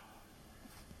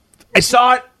 I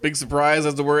saw it. Big surprise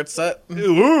as to where it's set.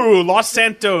 Ooh, Los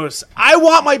Santos. I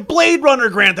want my Blade Runner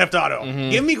Grand Theft Auto. Mm-hmm.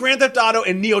 Give me Grand Theft Auto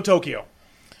and Neo Tokyo.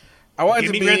 I want it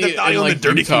Give to me be Grand Theft Auto in in like the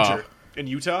dirty Utah. future. In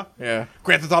Utah? Yeah,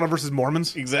 Grand Theft Auto versus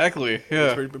Mormons? exactly. It's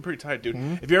Yeah, pretty tight, dude.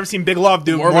 If you ever seen Big Love,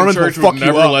 dude, Mormon Mormons church will fuck would you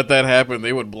never up. let that happen.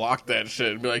 They would block that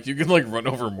shit and be like, you can like run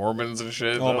over Mormons and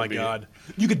shit. Oh That my would be- god.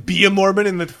 You could be a Mormon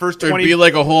in the first There'd 20... be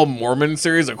like a whole Mormon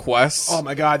series of quests. Oh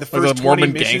my god, the like first a 20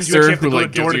 Mormon missions you gangster actually have to who go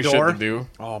like to door gives to you shit door. to do.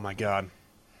 Oh my god.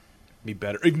 Be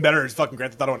better. Even better is fucking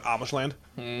Grand Theft Auto in Amish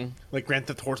land. Like Grand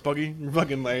Theft Horse Buggy. You're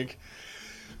fucking like,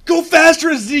 go faster,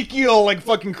 Ezekiel! Like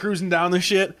fucking cruising down the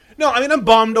shit. No, I mean, I'm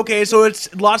bummed. Okay, so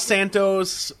it's Los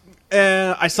Santos.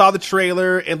 I saw the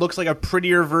trailer. It looks like a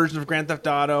prettier version of Grand Theft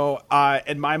Auto.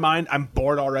 In my mind, I'm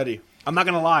bored already. I'm not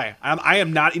gonna lie. I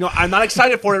am not. I'm not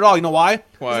excited for it at all. You know why?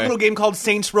 Why? There's a little game called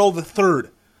Saints Row the Third.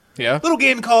 Yeah,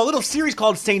 Little series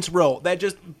called Saints Row that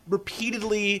just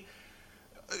repeatedly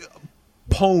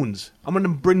pones. I'm going to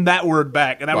bring that word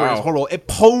back, and that word is Wow. horrible. It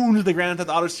pones the Grand Theft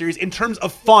Auto series in terms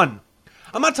of fun.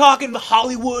 I'm not talking the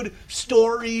Hollywood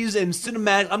stories and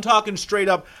cinematic. I'm talking straight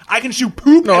up. I can shoot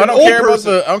poop. No, at I an don't old care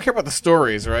person. about I don't care about the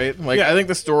stories, right? Like, Yeah. I think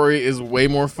the story is way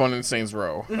more fun in Saints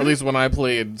Row. At least when I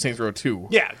played Saints Row 2.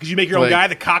 Yeah, because you make your own Like, guy,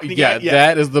 the cockney yeah, guy. Yeah,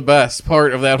 that is the best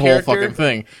part of that whole Character fucking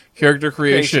thing. Character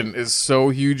creation is so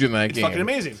huge in that it's game. fucking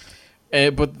amazing.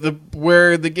 But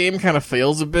where the game kind of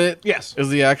fails a bit, Yes. is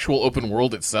the actual open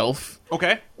world itself.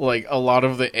 Okay. Like a lot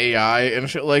of the AI and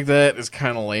shit like that is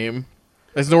kind of lame.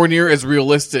 It's nowhere near as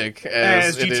realistic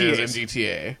as it is in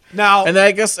GTA. Now, And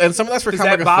I guess, and some of that's for Does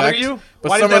comic that bother effect, you? but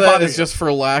Why some does of that that bother is you? just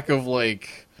for lack of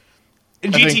like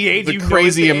in I think GTA, do the you crazy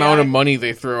notice the amount AI? of money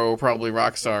they throw probably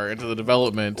Rockstar into the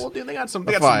development Well, dude, they got some. of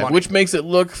They got some 5, money. which makes it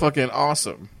look fucking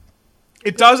awesome.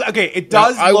 It does. Okay, it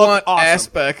does. Now, I look want awesome.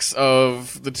 aspects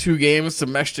of the two games to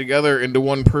mesh together into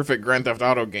one perfect Grand Theft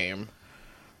Auto game.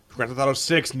 Grand Theft Auto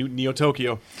 6, Neo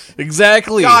Tokyo.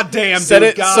 Exactly. God damn, Set dude,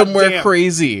 it God somewhere damn.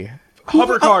 crazy.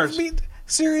 Hover cars. I mean,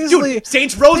 seriously. Dude,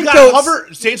 Saints Row's Think got outs-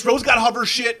 hover. Saints Row's got hover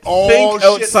shit. Oh, Think shit.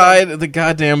 outside the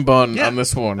goddamn bun Yeah, on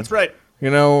this one. That's right.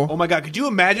 You know? Oh my god, could you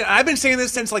imagine? I've been saying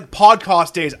this since like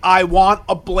podcast days. I want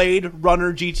a Blade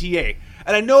Runner GTA,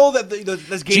 and I know that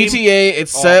this game GTA,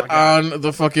 it's Oh set my God. on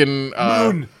the fucking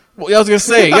Moon. Well, yeah, I was gonna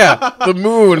say, yeah, the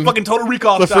moon, fucking Total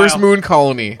Recall the style. first moon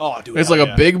colony. Oh, dude, it's hell like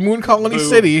yeah. a big moon colony Boom.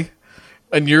 city,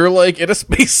 and you're like in a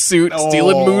spacesuit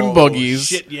stealing Oh, moon buggies.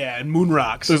 Shit, yeah, and moon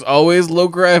rocks. There's always low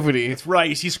gravity. That's right.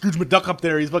 You see Scrooge McDuck up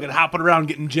there. He's fucking hopping around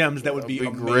getting gems. That would be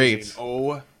That'd be amazing.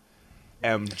 great.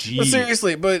 OMG. But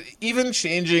seriously, but even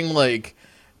changing like,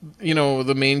 you know,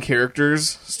 the main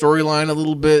character's storyline a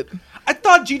little bit. I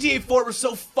thought GTA 4 was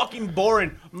so fucking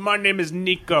boring. My name is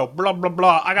Nico. Blah blah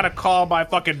blah. I gotta call my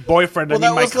fucking boyfriend Well, and that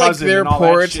meet my was like cousin. their and all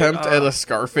poor that shit. attempt at a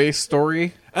Scarface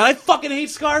story. And I fucking hate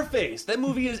Scarface. That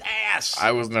movie is ass.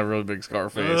 I was never a big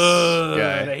Scarface And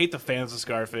I guy. hate the fans of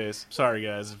Scarface. Sorry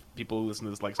guys, if people who listen to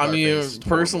this like I Scarface. mean, It's horrible.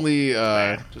 personally,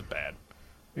 Bad. Just bad.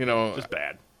 you know, Just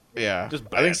bad. Just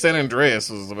I think bad. San Andreas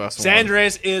was the best San one.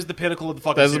 Andreas is the pinnacle of the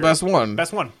fucking That's the series. best one.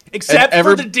 Best one. Except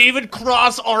every- for the David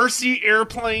Cross RC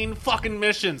airplane fucking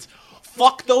missions.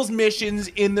 Fuck those missions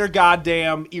in their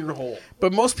goddamn ear hole.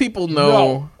 But most people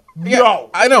know. No.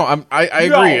 I know. I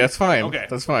No. agree. That's fine. Okay.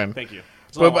 That's fine. Thank you.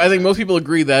 That's all But I think most people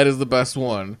agree that is the best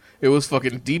one. It was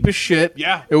fucking deep as shit.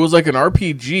 Yeah. It was like an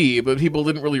RPG, but people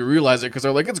didn't really realize it because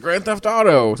they're like, it's Grand Theft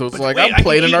Auto. So it's like, Wait, I'm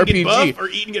playing I an can eat and get RPG. buff or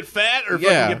eat and get fat or Yeah.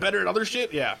 fucking get better at other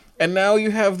shit? Yeah. And now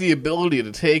you have the ability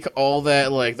to take all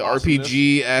that, like, the Awesomeness.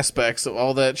 RPG aspects of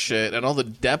all that shit and all the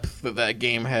depth that that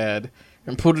game had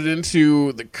and put it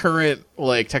into the current,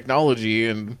 like, technology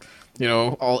and, you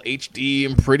know, all HD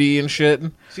and pretty and shit.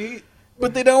 See?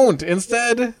 But they don't.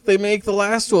 Instead, they make the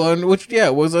last one, which,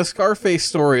 was a Scarface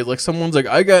story. Like, someone's like,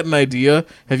 I got an idea.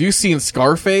 Have you seen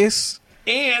Scarface?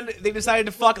 And they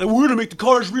decided to we're gonna make the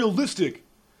cars realistic.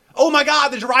 Oh my god,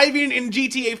 the driving in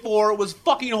GTA 4 was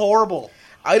fucking horrible.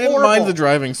 I didn't Horrible. mind the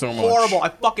driving so much. Horrible. I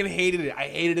fucking hated it. I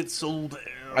hated it so bad.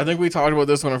 I think we talked about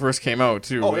this when it first came out,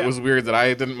 too. Oh, yeah. It was weird that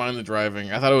I didn't mind the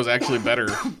driving. I thought it was actually better.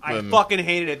 I than... fucking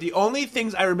hated it. The only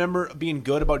things I remember being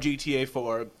good about GTA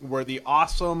 4 were the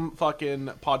awesome fucking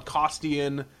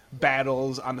podcastian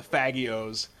battles on the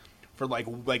Fagios for like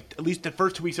at least the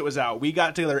first 2 weeks it was out. We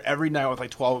got together every night with like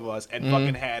 12 of us and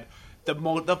fucking had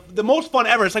the most fun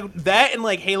ever. It's like that and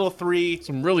like Halo 3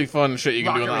 Some really fun shit you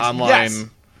can do in the Rocket Racing. online. Yes.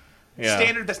 Yeah.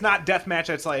 standard that's not deathmatch.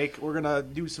 That's like we're gonna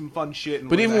do some fun shit. And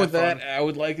But we're even gonna with have that, fun. I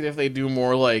would like it if they do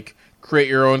more like create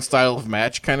your own style of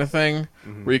match kind of thing,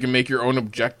 Mm-hmm. where you can make your own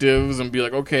objectives and be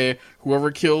like, okay, whoever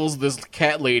kills this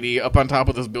cat lady up on top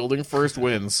of this building first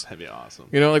wins. That'd be awesome.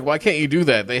 You know, like why can't you do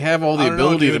that? They have all the I don't know,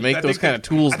 ability to dude. make I those think kind of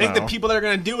tools I think now. the people that are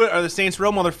going to do it are the Saints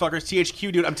Row motherfuckers,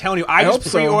 THQ, dude. I'm telling you, I hope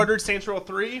just so. pre-ordered Saints Row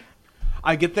 3.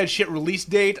 I get that shit release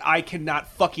date. I cannot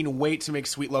fucking wait to make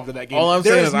sweet love to that game. All I'm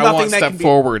There saying is is I nothing want that step can be-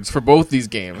 forwards for both these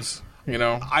games. You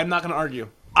know, I'm not going to argue.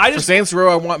 I for just Saints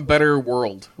Row, I want better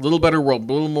world, a little better world,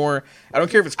 a little more. I don't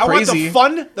care if it's I want crazy.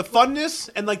 the funness,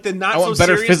 and like the not I want so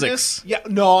better seriousness. physics. Yeah,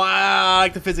 no, I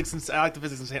like the physics. I like the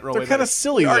physics in Saints Row. They're way kinda better.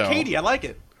 silly, They're though. arcadey. I like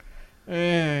it.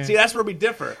 Eh. See, that's where we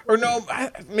differ. Or no,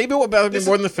 maybe what bothered me This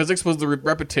more is- than the physics was the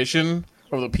repetition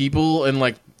of the people and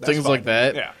like things fine. like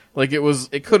that. Yeah. Like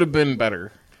it could have been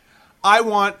better. I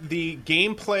want the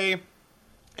gameplay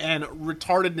and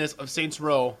retardedness of Saints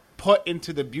Row put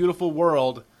into the beautiful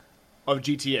world of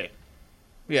GTA.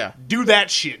 Yeah. Do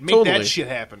that shit. Make Totally. that shit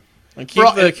happen. And keep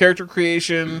Bro, the and- character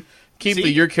creation, keep See, the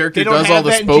your character they don't does all have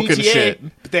the that in spoken GTA,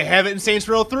 shit. but they have it in Saints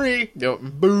Row 3. Yep.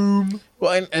 Boom.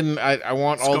 Well, and I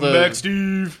want all Scumbag the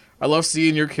Steve. I love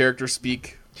seeing your character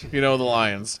speak, you know, the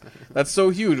lines. That's so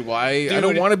huge. Why? I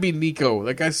don't Dude. want to be Nico.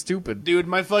 That guy's stupid. Dude,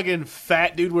 my fucking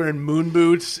fat dude wearing moon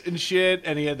boots and shit,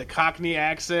 and he had the Cockney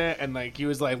accent, and like he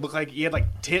was like looked like he had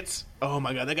like tits. Oh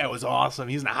my god, that guy was awesome.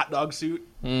 He's in a hot dog suit.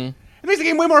 It makes the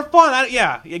game way more fun.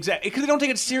 Yeah, exactly. Because they don't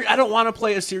take it serious. I don't want to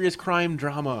play a serious crime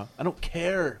drama. I don't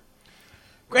care.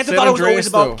 Grand Theft San Auto was always Andreas,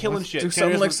 about though. killing Let's shit. Do San something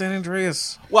Andreas like was- San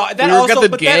Andreas. Well, that You also got the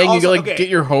but that gang. also- you can like okay. get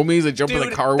your homies that jump in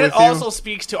Dude, the car that with also you.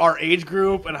 speaks to our age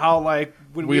group and how like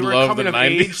when we We were love coming the of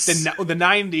 90s. age, the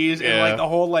 90s, and Yeah. like the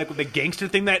whole like the gangster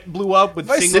thing that blew up with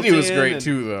Vice City was Singleton great and-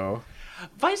 too, though.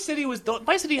 Vice City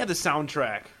had the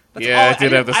soundtrack. That's Yeah, all- it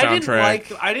did have the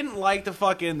soundtrack. I didn't like the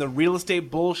fucking the real estate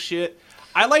bullshit.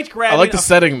 I liked I grabbing. like the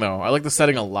setting though. I like the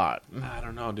setting a lot. I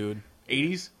don't know, dude.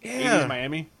 80s, Yeah. 80s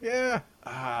Miami. Yeah.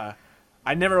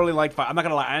 I never really liked. I'm not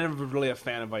gonna lie. I never really a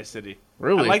fan of Vice City.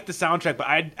 Really? I liked the soundtrack, but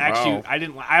I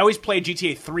didn't. I always played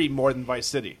GTA 3 more than Vice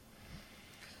City.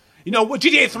 You know,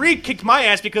 GTA 3 kicked my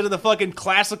ass because of the fucking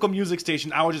classical music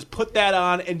station. I would just put that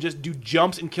on and just do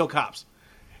jumps and kill cops.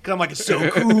 Because I'm like, it's so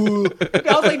cool.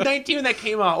 I was like 19 when that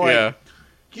came out. Like, Yeah.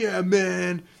 yeah,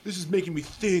 man, this is making me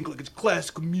think like it's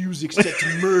classical music set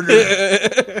to murder.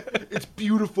 It's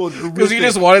beautiful. Because you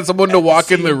just wanted someone to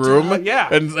walk in the same room, time, yeah.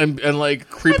 and like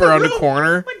creep around a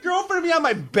corner. My girlfriend would be on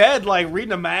my bed, like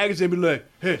reading a magazine, and be like,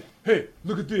 "Hey,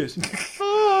 look at this!"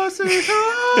 Oh, say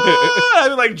hi. I'd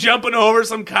be like jumping over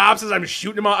some cops as I'm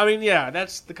shooting them out. I mean, yeah,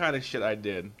 that's the kind of shit I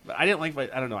did. But I didn't like.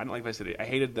 I don't know. I didn't like Vice City. I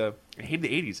hated the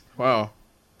 80s. Wow.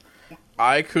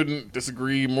 I couldn't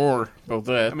disagree more about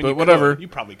that, I mean, but you whatever. You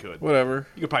probably could. Whatever.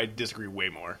 You could probably disagree way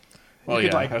more. Well, You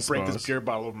could yeah, like I break this suppose. beer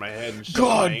bottle over my head and shove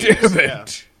God my damn anus. it. Yeah,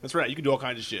 that's right. You can do all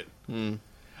kinds of shit.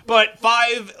 But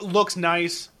 5 looks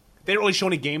nice. They didn't really show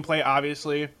any gameplay,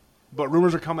 obviously. But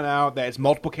rumors are coming out that it's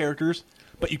multiple characters,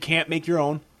 but you can't make your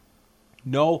own.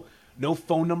 No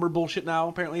phone number bullshit now,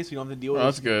 apparently, so you don't have to deal with Oh, it.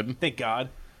 that's good. Thank God.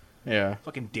 Yeah.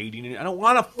 Fucking dating. I don't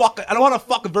want to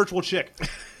fuck a virtual chick.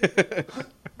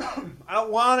 I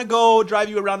don't want to go drive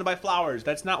you around to buy flowers.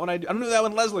 That's not what I do. I don't do that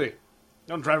with Leslie. I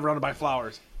don't drive around to buy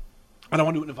flowers. I don't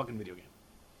want to do it in a fucking video game.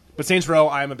 But Saints Row,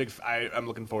 I'm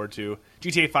looking forward to.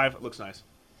 GTA 5 looks nice.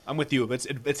 I'm with you. Let's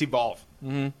evolve.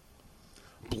 Mm-hmm.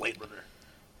 Blade Runner.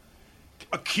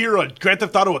 Akira. Grand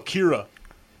Theft Auto Akira.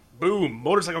 Boom.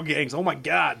 Motorcycle gangs. Oh my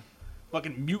god.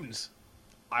 Fucking mutants.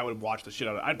 I would watch the shit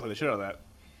out of it. I'd play the shit out of that.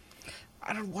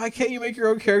 Why can't you make your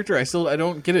own character? I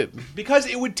don't get it. Because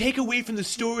it would take away from the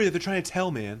story that they're trying to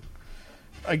tell, man.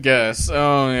 I guess.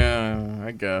 Oh, yeah.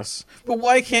 I guess. But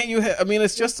why can't you I mean,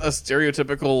 it's just a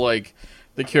stereotypical, like,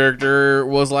 the character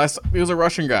was he was a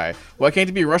Russian guy. Why can't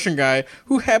he be a Russian guy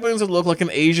who happens to look like an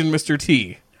Asian Mr.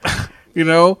 T? You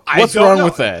know? What's wrong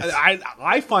with that?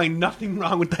 I find nothing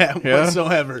wrong with that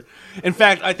whatsoever. In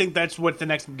fact, I think that's what the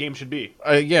next game should be.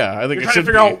 Yeah, I think You're it should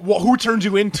be. Trying to figure out who turns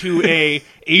you into a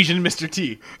Asian Mr.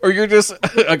 T. Or you're just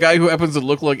a guy who happens to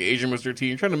look like Asian Mr. T.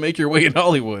 You're trying to make your way in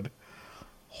Hollywood.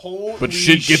 Holy but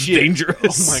shit gets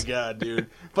dangerous. Oh my god, dude.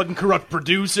 Fucking corrupt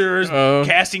producers,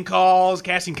 casting calls,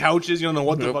 casting couches. You don't know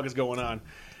what the fuck is going on.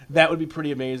 That would be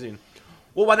pretty amazing.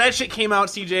 Well, while that shit came out,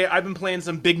 CJ, I've been playing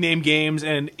some big name games,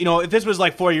 and you know, if this was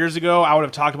like 4 years ago, I would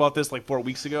have talked about this like 4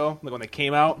 weeks ago, like when they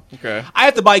came out. Okay. I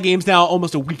have to buy games now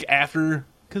almost a week after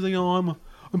because you know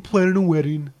I'm planning a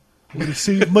wedding. I'm gonna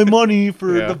save my money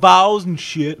for the vows and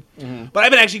shit. Mm-hmm. But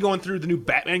I've been actually going through the new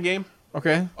Batman game.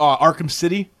 Okay. Arkham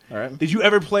City. All right. Did you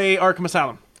ever play Arkham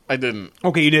Asylum? I didn't.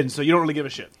 Okay, you didn't, so you don't really give a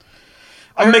shit.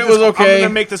 I heard it was okay. I'm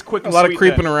gonna make this quick. A lot of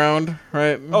creeping around,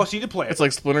 right? Oh, so you did play it? It's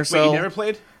like Splinter Cell. Wait, you never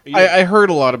played? I heard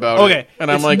a lot about it. Okay,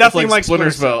 and I'm like, nothing it's like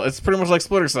Splinter Cell. Cell. It's pretty much like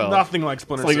Splinter Cell. Nothing like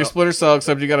Splinter Cell. It's like Cell. your Splinter Cell,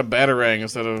 except you got a Batarang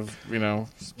instead of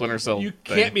Splinter Cell. You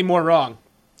can't be more wrong.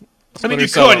 Splinter I mean, you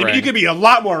Cell could. Rang. You could be a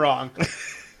lot more wrong.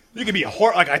 You could be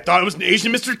like I thought it was an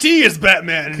Asian Mr. T as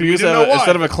Batman. You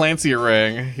instead of a Clancy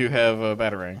Rang, you have a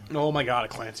Batarang. Oh my god, a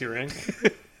Clancy ring.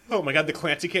 Oh my god, the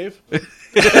Clancy cave.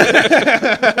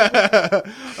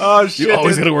 Oh shit! You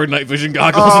always gotta wear night vision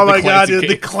goggles. Oh at the my god, Clancy dude,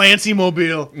 the cave. Clancy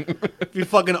mobile. It'd be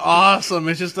fucking awesome.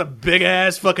 It's just a big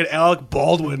ass fucking Alec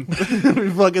Baldwin. It'd be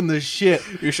fucking the shit.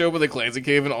 You show up at the Clancy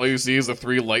cave and all you see is the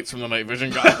 3 lights from the night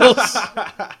vision goggles.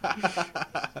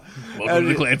 Welcome to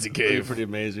the Clancy cave. Pretty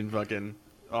amazing, fucking.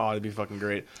 Oh, it'd be fucking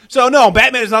great. So no,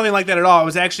 Batman is nothing like that at all. It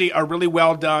was actually a really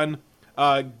well done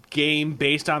game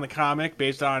based on the comic,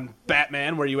 based on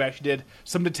Batman, where you actually did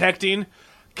some detecting.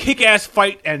 Kick-ass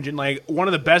fight engine, like one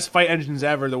of the best fight engines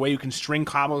ever. The way you can string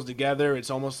combos together, it's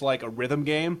almost like a rhythm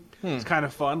game. It's kind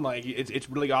of fun. Like it's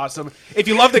really awesome. If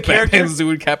you love the character, Batman's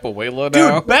doing capoeira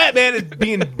now. dude, Batman is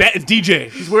being DJ.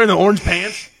 He's wearing the orange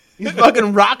pants. He's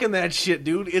fucking rocking that shit,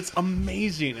 dude. It's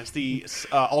amazing. It's the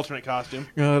alternate costume.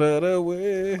 Got it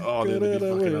away. Oh, dude, it'd be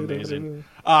fucking amazing.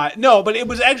 No, but it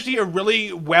was actually a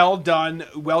really well done,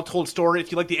 well told story.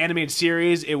 If you like the animated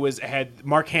series, it had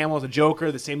Mark Hamill as the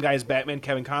Joker, the same guy as Batman,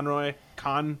 Kevin Conroy.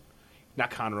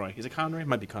 Not Conroy. Is it Conroy? It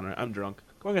might be Conroy. I'm drunk.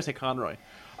 I'm gonna say Conroy.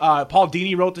 Paul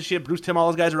Dini wrote the shit. Bruce Timm, all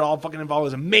those guys are all fucking involved. It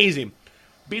was amazing.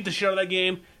 Beat the shit out of that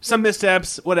game. Some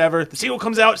missteps, whatever. The sequel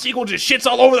comes out. Sequel just shits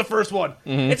all over the first one.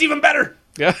 Mm-hmm. It's even better.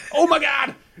 Yeah. Oh my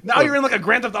god. Now you're in like a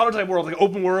Grand Theft Auto type world, like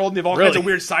open world, and you have all kinds of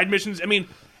weird side missions. I mean,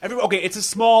 it's a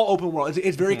small open world.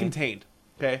 It's very contained.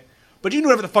 Okay, but you can do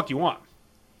whatever the fuck you want.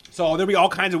 So there'll be all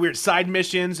kinds of weird side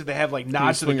missions that they have like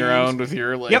nods to the swing games. around with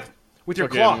your with your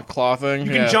claw thing.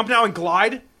 You can jump now and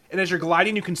glide. And as you're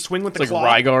gliding, you can swing with the claw.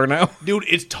 Like Rygar now? Dude,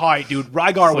 it's tight, dude.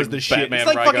 Rygar was the shit. Batman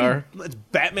It's like Rygar. it's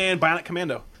Batman Bionic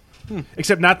Commando.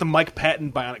 Except not the Mike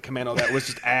Patton Bionic Commando that was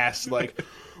just ass. Like,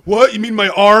 what? You mean my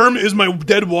arm is my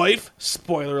dead wife?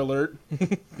 Spoiler alert.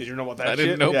 Did you know about that shit? I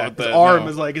didn't know about that. His arm no.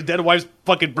 is like, his dead wife's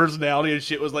fucking personality and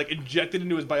shit was like injected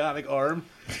into his bionic arm.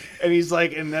 And he's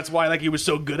like, and that's why like he was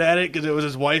so good at it, because it was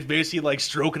his wife basically like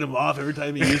stroking him off every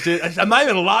time he used it. I'm not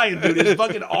even lying, dude. His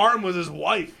fucking arm was his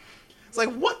wife. It's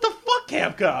like, what the fuck,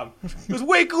 Capcom? It was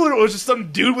way cooler. It was just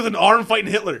some dude with an arm fighting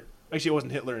Hitler. Actually, it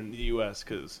wasn't Hitler in the U.S.,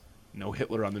 because no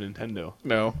Hitler on the Nintendo.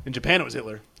 No. In Japan, it was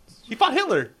Hitler. He fought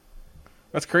Hitler.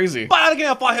 That's crazy. Bionic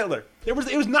Commando fought Hitler. It was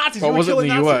Nazis. What was it in the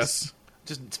Nazis. U.S.?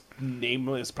 Just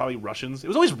nameless, probably Russians. It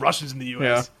was always Russians in the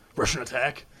U.S. Yeah. Russian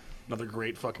Attack. Another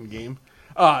great fucking game.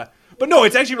 But no,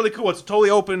 it's actually really cool. It's totally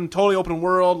open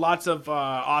world. Lots of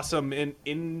awesome,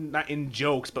 not in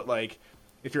jokes, but like,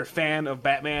 if you're a fan of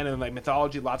Batman and like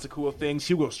mythology, lots of cool things.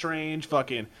 Hugo Strange,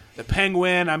 fucking the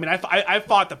Penguin. I mean, I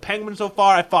fought the Penguin so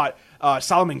far. I fought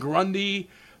Solomon Grundy,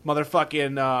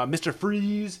 motherfucking Mr.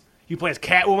 Freeze. You play as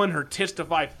Catwoman. Her tits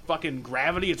defy fucking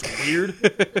gravity. It's weird.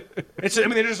 They're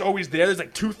just always there. There's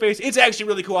like Two-Face. It's actually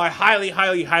really cool. I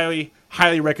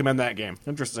highly recommend that game.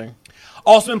 Interesting.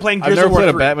 Also been playing Gears I've never of War played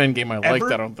a 3. Batman game I liked,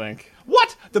 Ever? I don't think.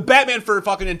 What? The Batman for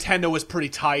fucking Nintendo was pretty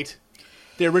tight.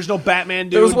 The original Batman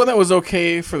dude. There was one that was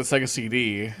okay for the Sega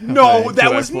CD. No, Okay,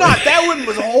 that was I not. That one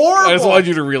was horrible. I just wanted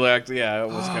you to relax. Yeah, it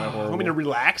was kind of horrible. Want me to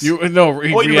relax? You you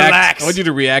relax. I want you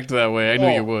to react that way. I knew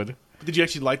Oh. you would. Did you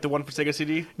actually like the one for Sega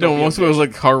CD? No, Don't be a most of it was bitch.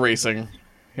 like car racing.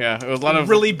 Yeah, it was a lot of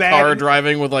Really bad. car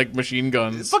driving with like machine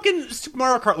guns. Fucking Super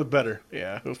Mario Kart looked better.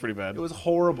 Yeah, it was pretty bad. It was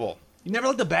horrible. You never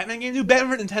liked the Batman game, dude?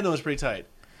 Batman for Nintendo was pretty tight.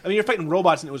 I mean, you're fighting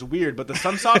robots and it was weird, but the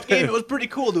Sunsoft game, it was pretty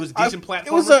cool. There was a decent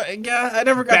platform. It was I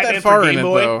never got Batman that for far Game in it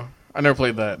Boy? though. I never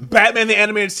played that. Batman the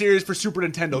Animated Series for Super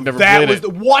Nintendo. Never that played was it. the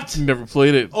what? Never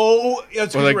played it. Oh, yeah,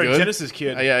 it's because Was that you were a good? Genesis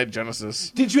kid. Yeah, I had Genesis.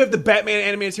 Did you have the Batman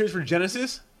Animated Series for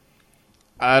Genesis?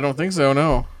 I don't think so.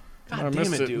 No. I God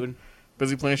missed damn it, dude.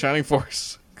 Busy playing Shining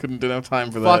Force. Didn't have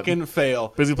time for that. Fucking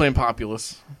fail. Busy playing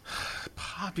Populous.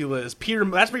 Populous. Peter,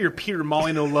 that's where your Peter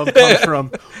Molyneux love comes from.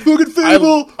 Fucking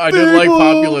Fable. I did like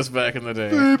Populous back in the day.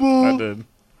 Fable. I did.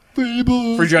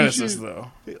 Fable. For Genesis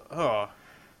though. Oh.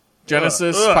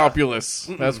 Genesis, Ugh. Populous.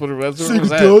 That's what it was. That's Sega where it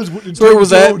was at. does what That's where it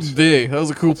was Nintendo at. don't. Day. That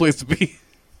was a cool place to be.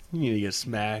 You need to get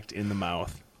smacked in the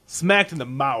mouth. Smacked in the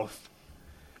mouth.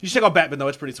 You should check out Batman though.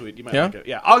 It's pretty sweet. You might Yeah? like it.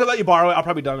 Yeah, I'll let you borrow it. I'll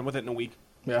probably be done with it in a week.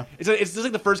 Yeah. It's just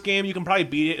like the first game. You can probably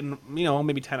beat it in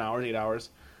maybe 10 hours, 8 hours.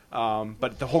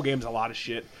 But the whole game's a lot of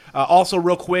shit. Also,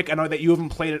 real quick, I know that you haven't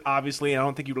played it, obviously, and I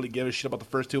don't think you really give a shit about the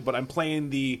first two, but I'm playing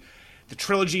the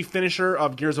trilogy finisher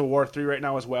of Gears of War 3 right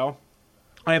now as well.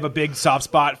 I have a big soft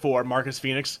spot for Marcus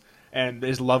Phoenix and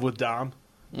his love with Dom.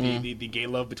 The gay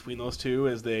love between those two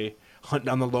as they hunt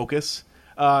down the locusts.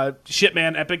 Shit,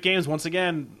 man, Epic Games, once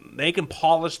again, they can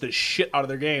polish the shit out of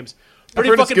their games. I've Pretty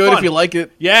heard it's fucking good fun. if you like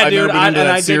it. Yeah, I've dude, never been into and that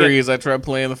I dig it. series. I tried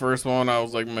playing the first one. I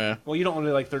was like, meh. Well, you don't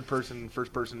really like third person,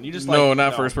 first person. You just No, like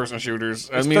not first-person shooters.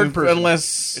 I It's mean, third person.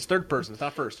 unless It's third person. It's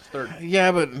not first. It's third.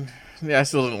 yeah, but I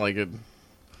still didn't like it.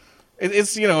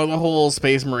 It's the whole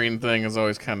Space Marine thing is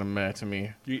always kind of meh to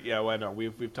me. Yeah, well, I know.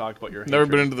 We've talked about your Never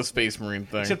hatred. been into the Space Marine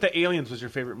thing. Except the Aliens was your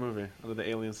favorite movie out of the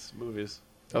Aliens movies.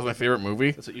 That was my favorite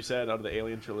movie. That's what you said out of the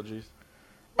Alien trilogies.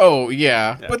 Oh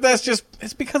yeah, Yeah. but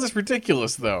it's because it's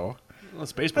ridiculous though. Well,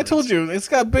 Space I Marines. told you, it's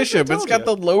got Bishop, it's told got you.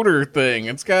 the loader thing,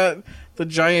 it's got the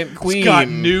giant queen. It's got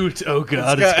Newt. Oh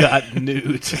god, It's it's got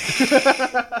Newt.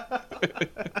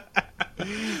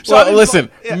 So Well, I've been-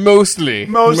 listen, yeah. mostly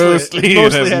Mostly it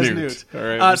has has Newt. Newt. All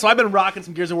right. So I've been rocking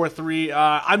some Gears of War 3.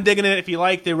 I'm digging it. If you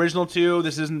like the original 2,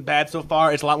 this isn't bad so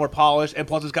far. It's a lot more polished, and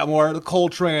plus it's got more of the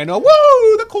Coltrane. Oh,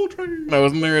 woo, the Coltrane. Now,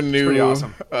 wasn't there a new, pretty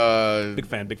awesome. uh, Big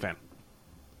fan.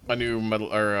 a new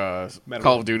metal or Metal.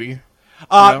 Call of Duty?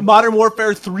 Modern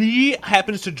Warfare 3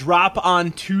 happens to drop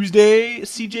on Tuesday,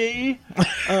 CJ.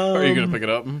 Are you gonna pick it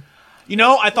up?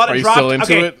 I thought Are it you dropped. still into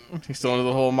okay. it? You still into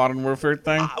the whole Modern Warfare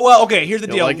thing? Well, okay, here's the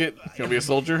You deal. like it? You gonna be a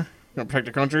soldier? You gonna protect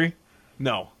your country?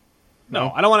 No. No?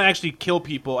 I don't want to actually kill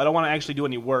people. I don't want to actually do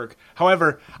any work.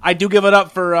 However, I do give it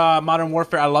up for Modern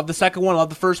Warfare. I love the second one. I love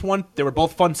the first one. They were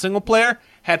both fun single player.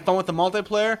 Had fun with the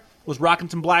multiplayer. Was rocking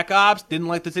some Black Ops. Didn't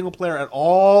like the single player at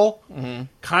all.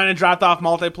 Kind of dropped off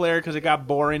multiplayer because it got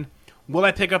boring. Will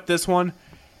I pick up this one?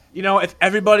 If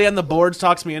everybody on the boards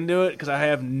talks me into it, because I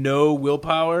have no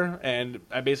willpower and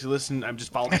I basically listen, I'm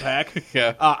just following the pack.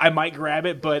 Yeah. I might grab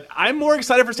it, but I'm more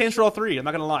excited for Saints Row 3. I'm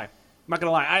not gonna lie.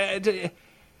 If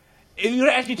you would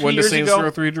have asked me 2 When does years Saints ago, Row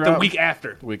 3 the drop? week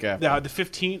after. The week after. The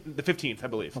 15th, I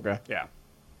believe. Okay. Yeah.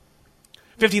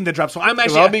 15th that dropped. So I'm 'Cause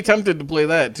actually. I'll be tempted to play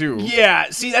that too. Yeah.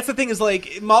 See, that's the thing is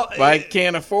like. But I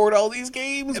can't afford all these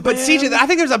games. But man. CJ, I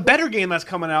think there's a better game that's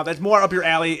coming out that's more up your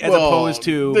alley as Well, opposed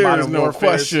to there's Modern no Warfare.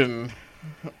 question.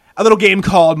 A little game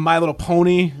called My Little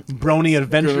Pony Brony Gonna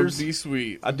Adventures. be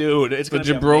sweet. Dude, it's The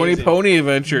gonna be Jabroni amazing. Pony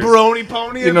Adventures. Brony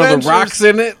Pony You know, Adventures. The Rock's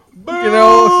in it.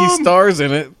 He stars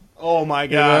in it. Oh my You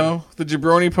god. know, the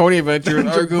Jabroni Pony Adventures are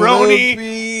gonna Jabroni.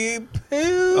 be poop.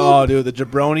 Oh, dude, the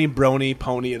Jabroni Brony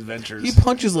Pony Adventures. He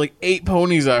punches like 8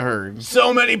 ponies, I heard.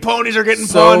 So many ponies are getting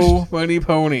punched. So many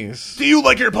ponies. Do you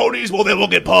like your ponies? Well, they will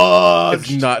get punched.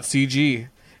 It's not CG.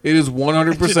 It is Just look at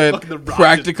the 100% Rock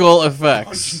practical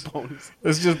effects. Ponies.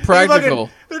 It's just practical.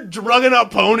 They're drugging up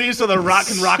ponies so the Rock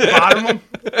can rock bottom them.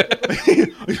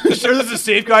 Are you sure this is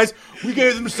safe, guys? We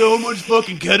gave them so much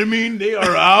fucking ketamine, they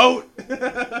are out.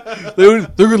 They're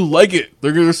gonna like it.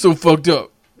 They're so fucked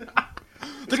up.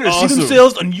 They're gonna Awesome. see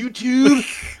themselves on YouTube.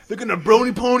 They're gonna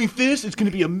brony pony fist. It's gonna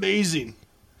be amazing.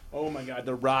 Oh my god,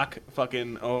 the Rock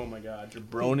fucking. Oh my god,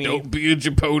 Jabroni. Don't be a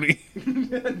Japoni.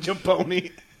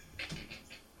 Japoni.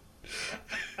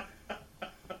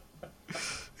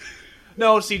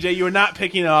 No, CJ, you are not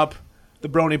picking up the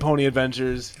Brony Pony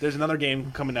Adventures. There's another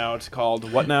game coming out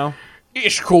called what now?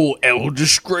 It's called Elder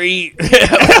Screen.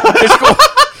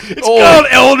 It's It's called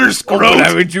Elder I'm Scrolls.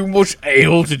 having too much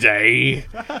ale today.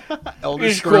 Elder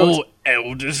It's Scrolls. called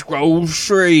Elder Scrolls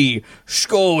 3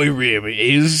 Skyrim, it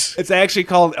is. It's actually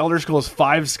called Elder Scrolls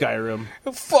 5 Skyrim.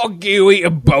 Fuck you, eat a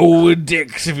bowl of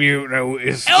dicks if you don't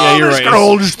notice. Elder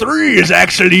Scrolls 3 is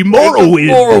actually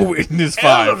Morrowind. Morrowind is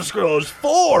 5. Elder Scrolls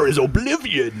 4 is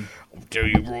Oblivion. I'll tell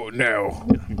you right now,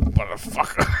 you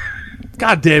motherfucker.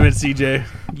 God damn it, CJ.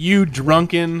 You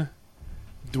drunken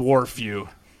dwarf, you.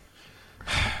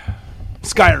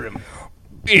 Skyrim.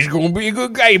 It's gonna be a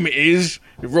good game, it is.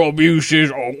 If Rob Hughes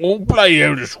says, I won't play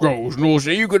Elder Scrolls, and I'll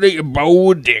say you can eat a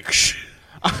bowl of dicks.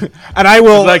 And I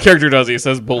will That character does, he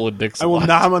says bowl of dicks. I will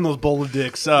nom on those bowl of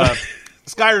dicks.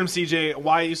 Skyrim, CJ,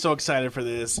 why are you so excited for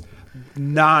this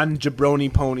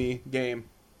non-jabroni pony game?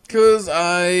 Because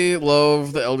I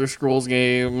love the Elder Scrolls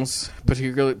games,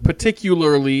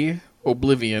 particularly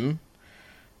Oblivion,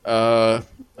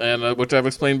 and which I've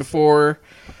explained before.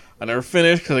 I never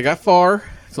finished because I got far.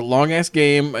 It's a long-ass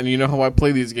game, and you know how I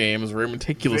play these games, very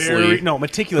meticulously.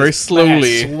 Meticulous. Very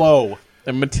slowly. Slow.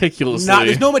 And meticulously.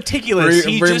 There's no meticulous.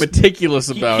 Very, He very just meticulous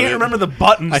he about can't it. remember the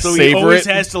buttons, I so he savor always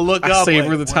it. has to look I up. savor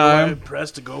like, the where do time. I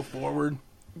press to go forward.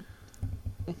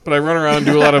 But I run around and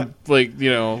do a lot of,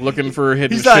 looking for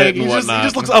hidden He's shit like, and he whatnot.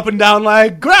 just looks up and down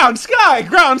like, ground, sky,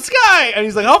 and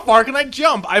he's like, how far can I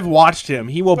jump? I've watched him.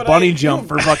 He will But bunny I- jump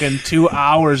for fucking 2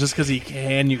 hours just because he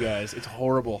can, you guys. It's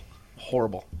horrible.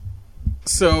 Horrible.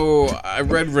 So I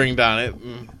red ringed on it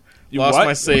and You lost what?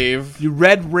 my save You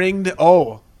red ringed.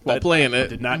 Oh. while playing it.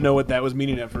 Did not know what that was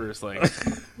meaning at first. Like,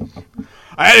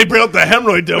 I had to bring up the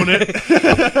hemorrhoid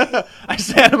donut. I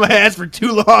sat on my ass for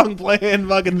too long playing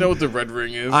fucking. You know what the red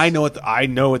ring is? I know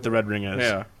what the red ring is.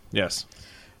 Yeah. Yes.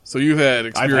 So you've had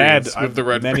experience with the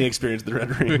red many ring. experience with the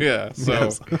red ring. Yeah, so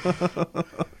Yes.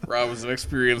 Rob was an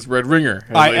experienced red ringer,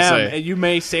 as I they am. say. And you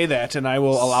may say that, and I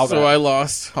will allow So that. I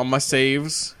lost all my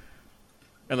saves,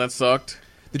 and that sucked.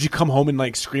 Did you come home and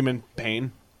like scream in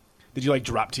pain? Did you like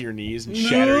drop to your knees and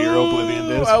shatter your Oblivion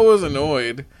disc? I was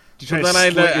annoyed. Did you try but to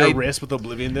then slit I- your wrist with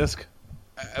Oblivion disc?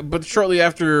 But shortly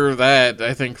after that,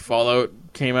 I think Fallout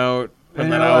came out, and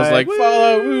And then you're I was like, like,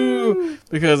 Fallout, woo!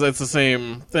 Because it's the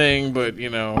same thing, but,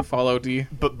 Fallout-y.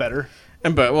 But better.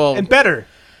 And better.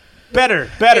 Better.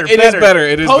 It is better.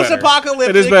 It is better. Post-apocalyptic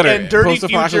It is better. and dirty future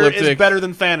is Post-apocalyptic. better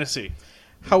than fantasy.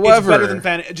 However, It's better than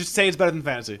fantasy. Just say it's better than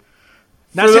fantasy.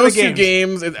 Not for saying those the two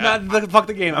games, fuck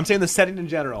the game. I'm saying the setting in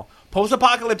general.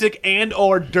 Post-apocalyptic and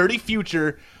or dirty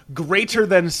future, greater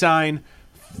than sign,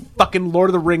 fucking Lord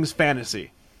of the Rings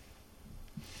fantasy.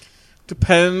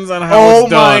 depends on how Oh it's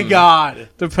done. my god.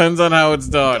 Depends on how it's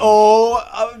done.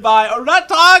 I'm not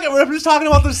talking. We're just talking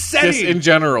about the setting. Just in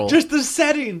general. Just the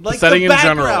setting. Like setting the in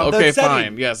background, general. the Okay, setting.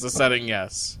 fine. Yes, the setting,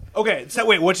 yes. Okay, so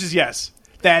wait, which is yes?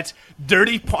 That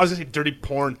dirty, I was gonna say dirty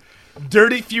porn,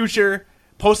 dirty future,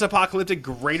 post-apocalyptic,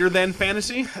 greater than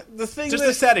fantasy. The thing Just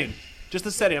the setting. Just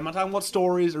the setting. I'm not talking about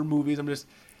stories or movies. I'm just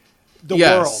the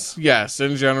yes, world. yes,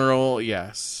 in general,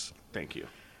 yes. Thank you.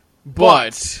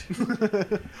 But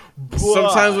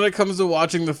sometimes when it comes to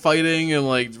watching the fighting and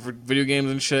like for video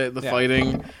games and shit, the Yeah.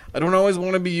 fighting, I don't always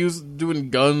want to be doing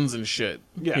guns and shit.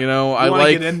 Yeah. You know, You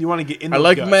wanna get in. You want to get in. I those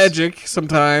like guts. magic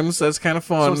sometimes. That's kind of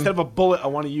So fun. instead of a bullet, I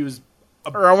want to use.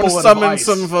 Or I want to bullet of summon ice.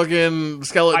 some fucking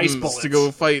skeletons bullets. to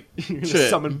go fight You're gonna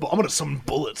shit. I'm gonna summon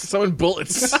bullets. Summon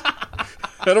bullets.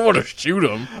 I don't want to shoot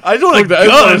them. I just want a Look, I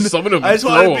just wanna gun. summon 'em I just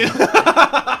and want throw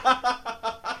to be.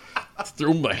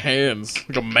 Throw 'em my hands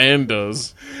like a man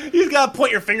does. You just gotta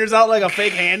point your fingers out like a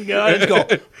fake handgun and just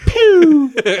go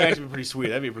pew. That'd actually be pretty sweet.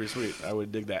 That'd be pretty sweet. I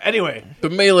would dig that. Anyway, The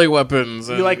melee weapons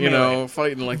and, like know,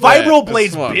 fighting like that. Vibro That's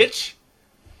Blades, fun. bitch.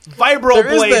 Vibro There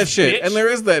is Blades, that shit, bitch. and there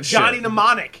is that shit. Johnny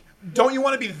Mnemonic. Don't you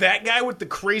want to be that guy with the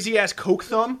crazy ass coke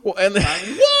thumb? Well, and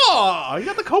Whoa! You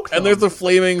got the coke thumb. and there's the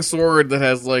flaming sword that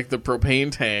has like the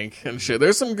propane tank and shit.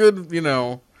 There's some good,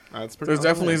 That's pretty there's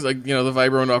definitely like the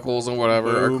vibro knuckles and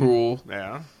whatever Boom. are cool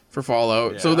yeah. for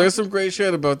Fallout. So Yeah. there's some great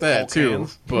shit about that Hulk too.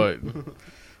 hands. But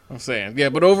I'm saying, yeah.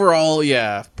 But overall,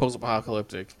 yeah,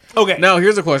 post-apocalyptic. Okay. Now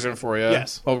here's a question for you.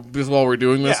 Yes. Just while we're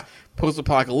doing this, Yeah.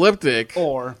 post-apocalyptic,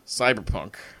 Or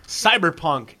cyberpunk,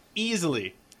 cyberpunk,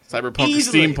 easily.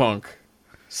 Easily. steampunk.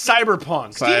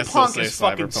 Cyberpunk. I still Steampunk say is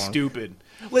fucking cyberpunk. stupid.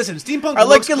 Listen, steampunk. I like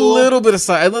looks a cool. little bit of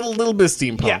a little bit of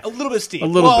steampunk. Yeah, a little bit of steam. A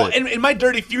little well, bit. In my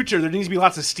dirty future, there needs to be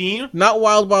lots of steam. Not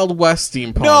Wild Wild West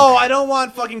steampunk. No, I don't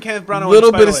want fucking Kenneth Branagh. a and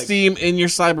little bit of Spider-Leg. steam in your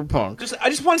cyberpunk. I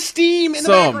just want steam in the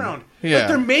Some, background. yeah. Like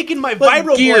they're making my Like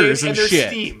vibro gears blades and and there's shit.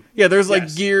 steam. Yeah, there's like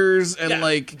Yes. gears and Yeah.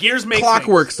 like Gears make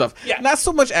clockwork things. stuff. Yeah. Not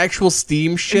so much actual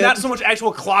steam shit. And not so much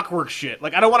actual clockwork shit.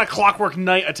 Like I don't want a clockwork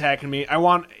knight attacking me. I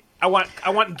want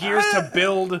gears to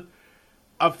build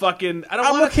a fucking. I don't.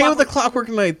 I'm want okay with the Clockwork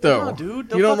Knight, though. No,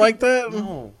 dude. You don't like that?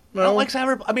 No. No? I don't like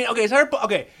cyberpunk. I mean, okay, cyberpunk.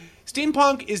 Okay,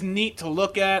 steampunk is neat to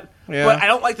look at, Yeah. but I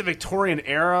don't like the Victorian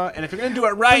era. And if you're gonna do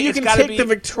it right, But you it's can got to take be. the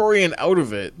Victorian out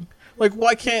of it. Like,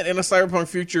 why can't in a cyberpunk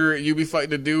future you be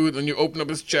fighting a dude and you open up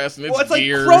his chest and it's well, it's like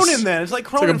gears? Cronin. Then it's like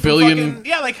Cronin. a billion- From fucking,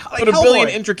 yeah, like But a Hellboy. billion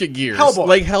intricate gears. Hellboy.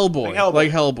 Like Hellboy. Like Hellboy.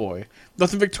 Like Hellboy.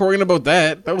 Nothing Victorian about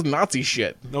that. That was Nazi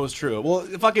shit. That was true. Well,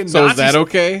 fucking. So Nazi, is that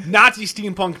okay? Nazi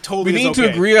steampunk totally. We need is okay.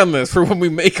 to agree on this for when we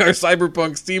make our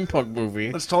cyberpunk steampunk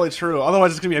movie. That's totally true.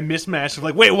 Otherwise, it's gonna be a mismatch of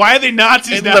like, wait, why are they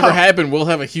Nazis It'll now? never happen. We'll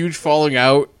have a huge falling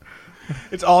out.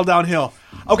 It's all downhill.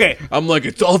 Okay, I'm like,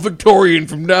 it's all Victorian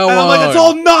from now and on. I'm like, it's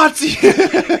all Nazi.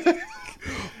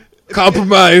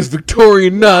 Compromise,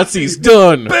 Victorian Nazis,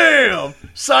 done. Bam!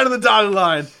 Sign on the dotted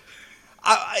line.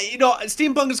 You know,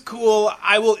 steampunk is cool.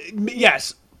 I will.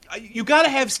 Yes, you got to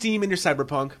have steam in your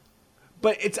cyberpunk,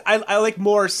 but it's. I like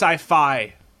more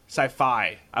sci-fi.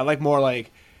 Sci-fi. I like more like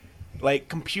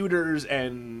computers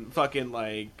and fucking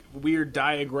like weird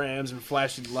diagrams and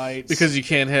flashing lights. Because you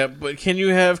can't have, but can you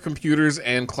have computers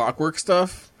and clockwork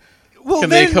stuff? well, can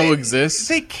they then coexist?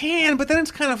 They can, but then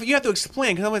it's kind of you have to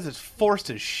explain because otherwise it's forced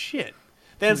as shit.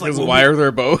 Then it's like, Because well, why are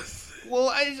there both? well,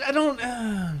 I don't.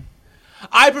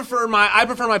 I prefer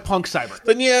my punk cyber.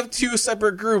 Then you have two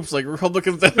separate groups, like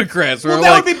Republicans, Democrats. Where Well,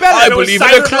 they're that like, would be better I if it was believe in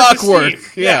cyber a versus clockwork.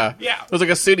 steam. Yeah, Yeah. There's like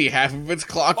a city, half of it's Oh,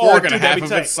 clockwork dude, and that'd half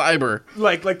be of it's cyber.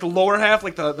 Like the lower half,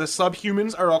 like the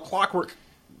subhumans are all clockwork,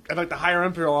 and like the higher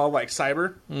up are all like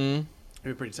cyber. It'd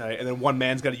be pretty tight. And then one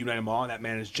man's got to unite them all, and that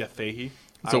man is Jeff Fahey.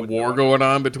 It's a war going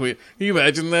on between. Can you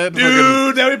imagine that?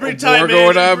 Dude, that'd be pretty tight, war man.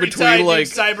 going That'd on be pretty between tight, like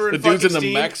dude. Cyber the and dudes in fucking the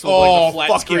steam. mechs with like the flat fuck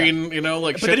yeah. screen, you know,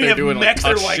 like But shit then you they're have doing like mechs that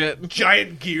touch are like shit.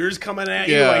 giant gears coming at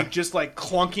you, Yeah. like just like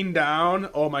clunking down.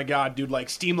 Oh my god, dude!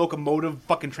 Like steam locomotive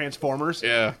fucking transformers.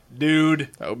 Yeah, Dude,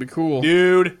 that would be cool.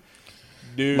 dude.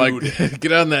 Like,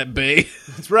 get on that bay.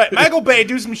 That's right. Michael Bay,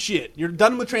 do some shit. You're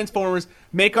done with Transformers.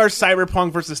 Make our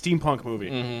cyberpunk versus steampunk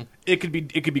movie. It could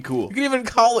be cool. You can even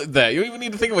call it that. You don't even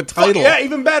need to think of a Fuck title. yeah,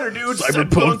 even better, dude.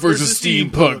 Cyberpunk versus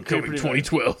Steampunk coming Pretty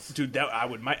 2012. much. Dude, that I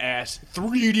would my ass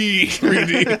 3D,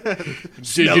 3D.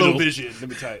 Digital. Television. Let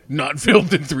me tell you. Not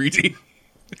filmed in 3D.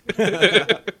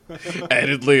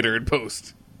 Added later in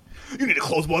post. You need to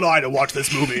close one eye to watch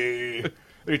this movie.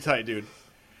 Let me tell you, dude.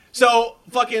 So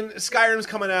fucking Skyrim's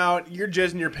coming out. You're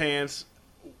jizzing your pants.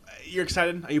 You're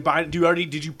excited? Are you buying?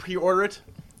 Did you pre-order it?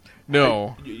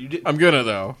 No. You did. I'm gonna,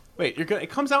 though. Wait, you're gonna. It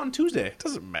comes out on Tuesday.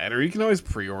 Doesn't matter. You can always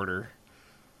pre-order.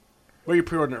 Where are you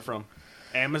pre-ordering it from?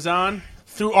 Amazon?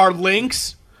 Through our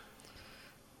links?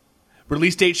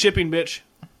 Release date shipping, bitch.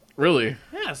 Really?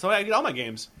 Yeah, so I get all my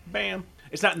games. Bam.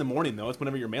 It's not in the morning, though. It's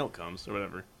whenever your mail comes or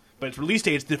whatever. But it's release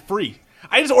date. It's free.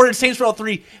 I just ordered Saints Row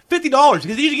 3, $50, because they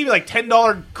usually give you like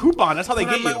 $10 coupon. That's how they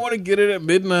But I get might you. want to get it at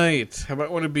midnight. I might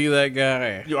want to be that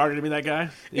guy. You are going to be that guy?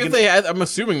 I'm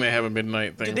assuming they have a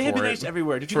midnight thing They have for midnights it.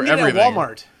 everywhere. Did you For get it at everything.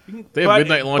 Walmart? You can- They have but-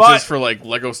 midnight launches but- for like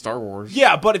Lego Star Wars.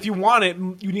 Yeah, but if you want it,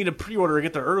 you need to pre-order or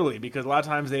get there early, because a lot of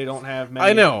times they don't have many.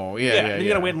 I know. Yeah, yeah. and you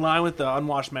got to wait in line with the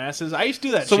unwashed masses. I used to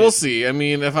do that So shit. we'll see. I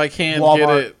mean, if I can't Walmart.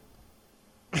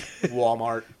 get it,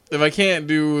 Walmart. if I can't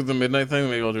do the midnight thing,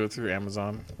 maybe I'll do it through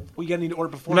Amazon. Well, you got to need to order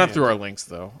before. Not through our links,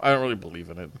 though. I don't really believe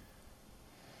in it.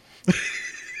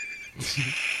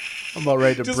 I'm about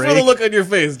ready to Just break. for the look on your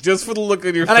face. Just for the look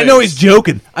on your face. And I know he's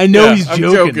joking. I know Yeah, he's I'm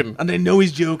joking. joking. And I know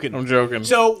he's joking. I'm joking.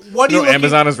 So what do You you know, looking-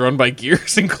 Amazon is run by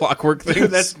gears and clockwork things.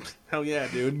 That's hell yeah,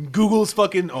 dude. Google's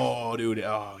fucking. Oh, dude.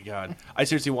 Oh god. I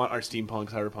seriously want our steampunk,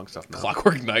 cyberpunk stuff now.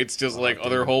 Clockwork Knights just like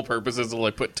other whole purposes to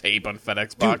like put tape on FedEx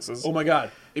Dude, boxes. oh my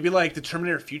god. It'd be like the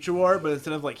Terminator Future War, but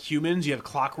instead of like humans, you have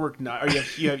clockwork, or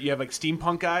you have like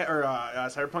steampunk guy or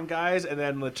cyberpunk guys, and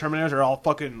then the Terminators are all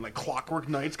fucking like clockwork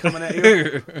knights coming at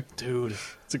you. Dude,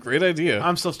 It's a great idea.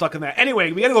 I'm still stuck in that.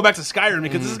 Anyway, we got to go back to Skyrim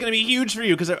because this is going to be huge for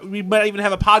you because we might even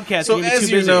have a podcast. So You're gonna be as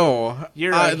too you busy. know,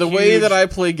 You're a the way huge- that I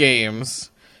play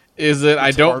games is that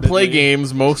I don't play Retardedly.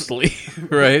 games mostly,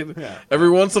 right? Yeah. Every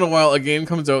once in a while, a game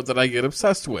comes out that I get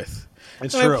obsessed with.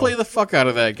 It's and true. I play the fuck out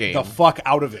of that game. the fuck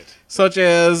out of it. Such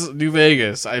as New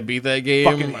Vegas. I beat that game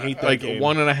Fucking hate that like game.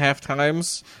 1.5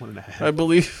 times, 1.5. I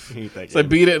believe. Hate that So I game.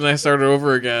 beat it and I started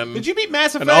over again. Did you beat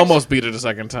Mass Effect? and almost beat it a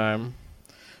second time.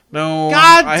 No,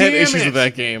 God I had damn issues it. with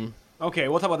that game. Okay,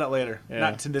 we'll talk about that later. Yeah.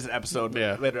 Not in this episode, but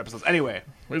Yeah. later episodes. Anyway,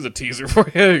 There's a teaser for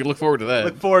you. Look forward to that.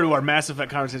 look forward to our Mass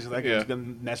Effect conversation with that game. Yeah. It's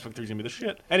gonna- Mass Effect 3 is going to be the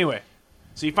shit. Anyway,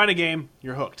 so you find a game,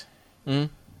 you're hooked.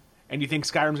 Mm-hmm. And you think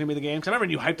Skyrim's going to be the game? Because I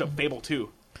remember you hyped up Fable 2.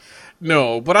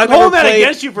 No, but I I'm never holding that played.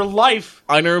 against you for life.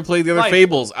 I never played the other Life.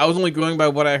 Fables. I was only going by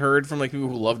what I heard from like people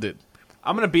who loved it.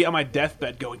 I'm gonna be on my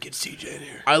deathbed going, get CJ in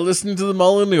here. I listened to the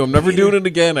Molyneux. I'm never doing it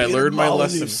again. I learned my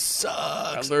lesson. I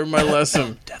Sucks. learned my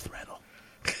lesson. Death rattle.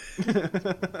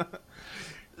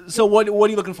 So what are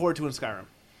you looking forward to in Skyrim?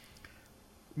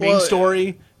 Main Well,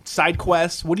 story, side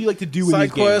quests. What do you like to do with Side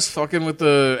these games? quests, fucking with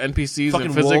the NPCs Fucking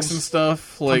and physics wolves, and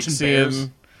stuff. Like punching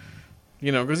seeing,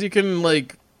 bears. because you can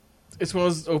like, it's one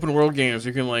of those open world games.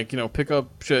 You can like, pick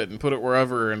up shit and put it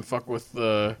wherever and fuck with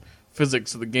the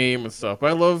physics of the game and stuff.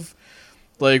 But I love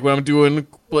like when I'm doing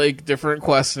like different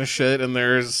quests and shit, and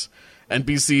there's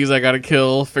NPCs I gotta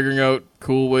kill, figuring out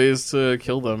cool ways to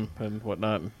kill them and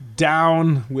whatnot.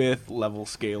 Down with level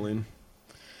scaling.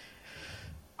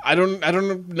 I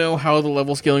don't know how the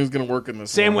level scaling is gonna work in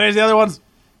this. Same one. way as the other ones.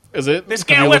 Is it? They Have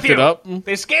scale you with looked you. it up?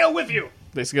 They scale with you.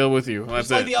 They scale with you. That's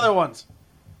Just like it. the other ones.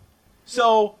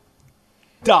 So,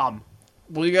 dumb.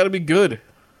 Well, you gotta be good.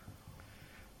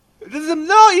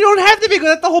 No, you don't have to be good.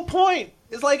 That's the whole point.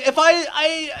 It's like if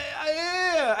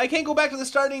I can't go back to the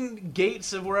starting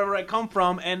gates of wherever I come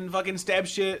from and fucking stab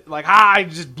shit like, I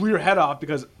just blew your head off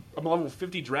because I'm a level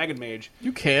 50 dragon mage.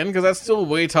 You can, because that's still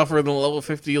way tougher than a level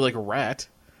 50 like a rat.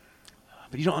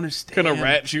 But you don't understand. Can a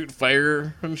rat shoot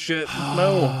fire and shit?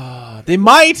 No. They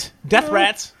might. Death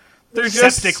rats. They're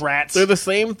Septic rats. They're the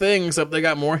same thing, except they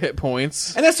got more hit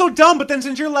points. And that's so dumb, but then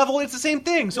since your level, it's the same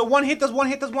thing. So one hit does one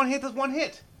hit does one hit does one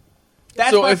hit.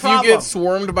 That's So my if problem. you get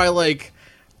swarmed by like,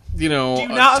 Do you a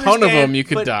not ton of understand- them, you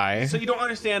could but- die. So you don't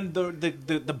understand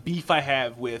the beef I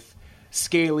have with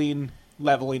scaling,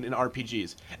 leveling in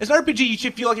RPGs. As an RPG, you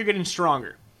should feel like you're getting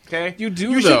stronger. Okay, You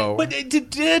do, though. but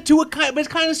it's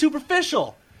kind of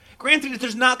superficial. Granted,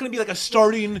 there's not going to be like a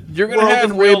starting. You're gonna world have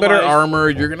in way real better life, armor.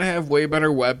 You're gonna have way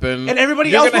better weapon, and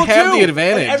everybody you're else gonna will have too. the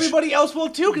advantage. And everybody else will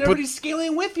too, because everybody's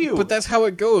scaling with you. But that's how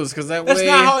it goes, because that That's way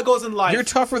not how it goes in life. you're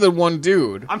tougher than one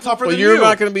dude. I'm tougher but than you're you.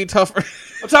 not gonna be tougher.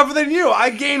 I'm tougher than you.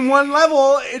 I gain one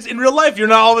level. It's in real life. You're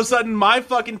not all of a sudden my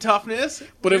fucking toughness.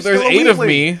 But You're if there's still a 8 of weakling.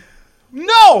 me,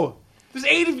 No! There's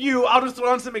 8 of you, I'll just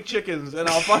throw on some McChickens and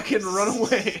I'll fucking run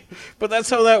away. but that's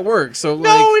how that works. So No,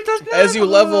 like, it does not. as you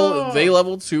level, No. they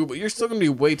level too, but you're still gonna be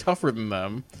way tougher than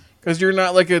them because you're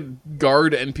not like a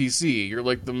guard NPC. You're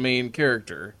like the main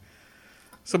character.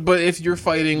 So, but if you're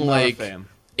fighting Not a like fan.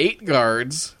 8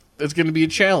 guards, it's gonna be a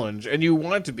challenge, and you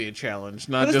want it to be a challenge,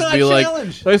 not But it's just not be a like,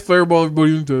 challenge. "I fireball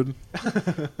everybody and dead."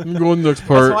 I'm going next That's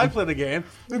part. how I play the game.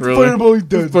 Really? Fireball is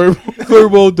dead.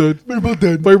 Fireball dead. Fireball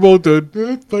dead. Fireball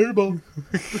dead. Fireball.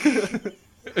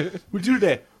 What'd you do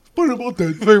today? Fireball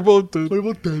dead. Fireball dead.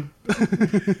 Fireball dead.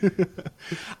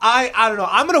 I don't know.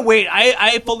 I'm gonna wait.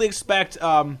 I fully expect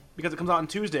because it comes out on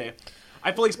Tuesday.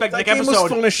 I fully expect That next game was episode.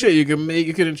 fun as shit. You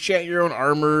can enchant your own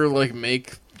armor, like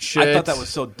make shit. I thought that was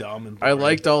so dumb. And I boring.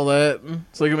 liked all that.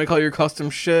 So you can make all your custom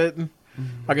shit.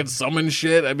 I could summon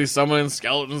shit. I'd be summoning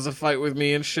skeletons to fight with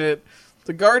me and shit.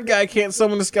 The guard guy can't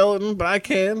summon a skeleton, but I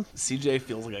can. CJ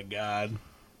feels like a god.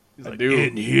 He's like, do.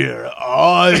 in here,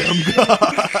 I am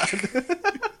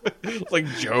God. It's like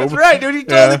Job. That's right, dude. He's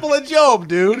totally Yeah. full of Job,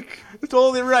 dude. You're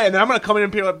totally right. And then I'm gonna come in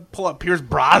and pull up Pierce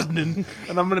Brosnan,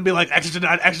 and I'm gonna be like, exit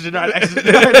denied, exit denied, exit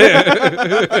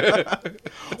denied.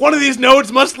 One of these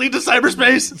nodes must lead to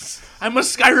cyberspace. I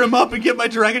must Skyrim up and get my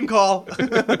dragon call.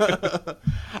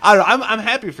 I don't know. I'm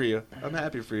happy for you. I'm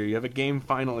happy for you. You have a game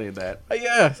finally in that.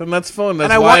 Yeah, and that's fun. That's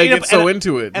And I why want I you to- get so and-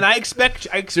 into it. And I expect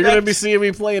so you're gonna be seeing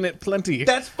me playing it plenty.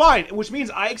 That's fine, which means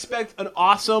I expect an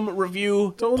awesome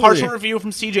review, Totally. partial review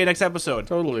from CJ next episode.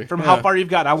 Totally, from yeah. how far you've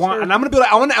got. I want, Sure. and I'm gonna be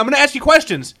like, I'm gonna ask you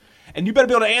questions, and you better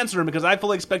be able to answer them because I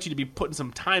fully expect you to be putting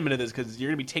some time into this because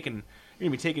you're gonna be taking, you're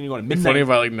going to midnight. Funny if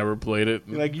I like never played it.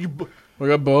 Like you,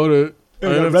 Like I bought it. I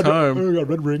didn't have time. I got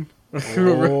red ring.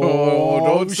 Oh,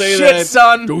 don't say shit, that,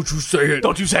 son! Don't you say it.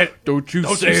 Don't you say it? Don't you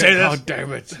Don't say you say it. this. God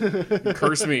damn it. You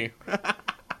curse me.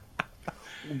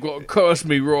 You gotta curse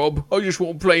me, Rob. I just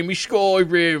want to play me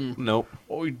Skyrim. Nope.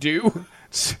 I do.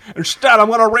 Instead, I'm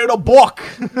gonna read a book.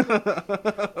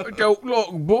 I don't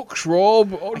like books,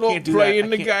 Rob. I like can't do playing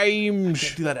that. the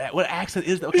games. Do that. What accent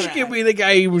is that? What Just kind, give of, me the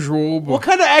games, Rob. what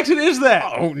kind of accent is that?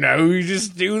 Oh no, you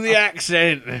just do the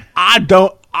accent. I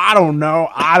don't know.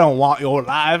 I don't want your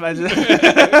life. I just.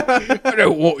 I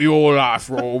don't want your life,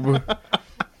 Rob.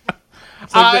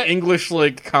 It's like the English,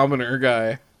 like, commoner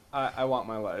guy. I want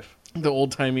my life. The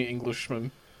old-timey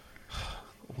Englishman.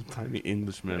 Old-timey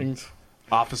Englishman.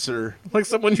 Officer. Like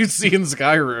someone you'd see in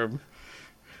Skyrim.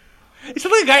 It's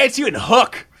like a guy I'd see in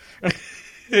Hook.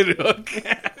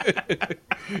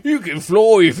 You can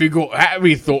fly if you got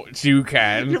happy thoughts, you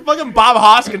can. You're fucking Bob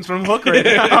Hoskins from Hook right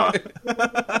now.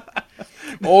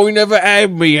 I never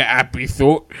had me a happy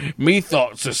thought. Me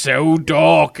thoughts are so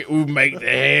dark it would make the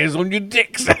hairs on your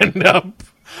dick stand up.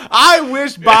 I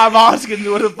wish Bob Hoskins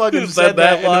would have fucking said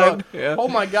that line. Yeah. Oh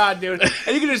my god, dude! And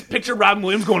you can just picture Robin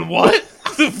Williams going, "What?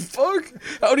 The fuck?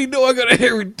 How do you know I got a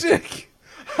hairy dick?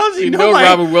 How does he You know know my?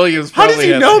 Robin Williams How probably does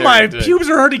he has know a my hairy dick. pubes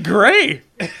are already gray?"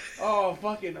 Oh,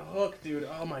 fucking Hook, dude!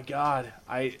 Oh my god,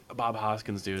 Bob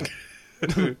Hoskins, dude.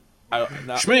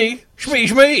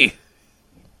 Shmee.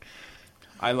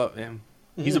 I love him.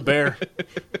 He's a bear.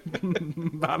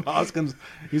 Bob Hoskins.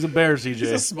 He's a bear, CJ.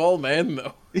 He's a small man,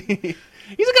 though. He's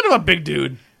kind of a big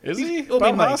dude. Is he? I mean,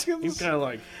 Bob like, Hoskins? He's kind of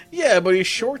like, Yeah, but he's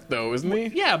short, though, isn't he?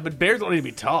 yeah, but bears don't need to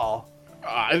be tall.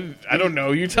 I don't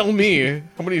know. You tell me.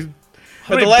 How many... At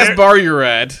many the last bear- bar you're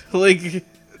at, like...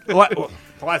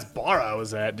 The last bar I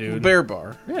was at, dude. Bear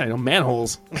bar. Yeah,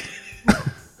 manholes.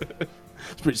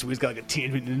 It's pretty sweet. He's got like a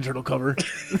Teenage Mutant Ninja Turtle cover.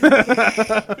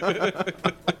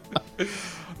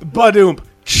 Badoomp.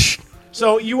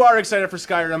 So you are excited for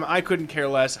Skyrim. I couldn't care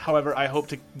less. However, I hope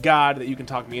to God that you can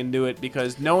talk me into it,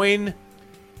 because knowing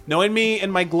me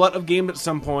and my glut of games at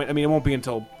some point, I mean, it won't be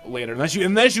until later.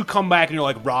 Unless you come back and you're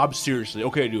like, Rob, seriously,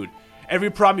 okay, dude. Every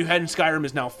problem you had in Skyrim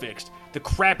is now fixed. The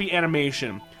crappy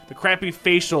animation, the crappy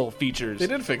facial features. They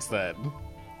did fix that.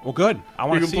 Well, good. I You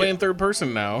want to can see play it. in third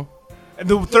person now.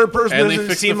 The third person And they doesn't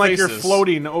fixed seem the like you're faces.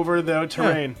 floating over the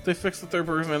terrain. They fixed the third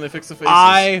person and they fixed the faces.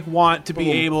 I want to be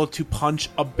Boom. able to punch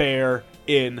a bear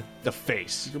in the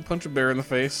face. You can punch a bear in the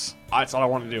face. That's all I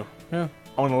want to do. Yeah.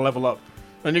 I want to level up.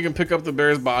 Then you can pick up the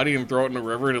bear's body and throw it in the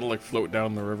river, and it'll like float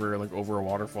down the river like over a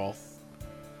waterfall.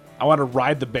 I want to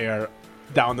ride the bear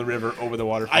down the river over the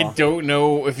waterfall. I don't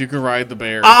know if you can ride the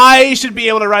bear. I should be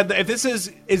able to ride the. If this is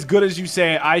as good as you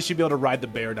say, I should be able to ride the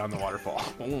bear down the waterfall.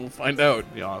 We'll find out.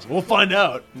 Be awesome. We'll find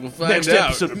out. We'll find Next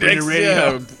out. episode of Brain Next, Radio.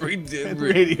 yeah, Brain Dead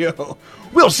Radio. Radio.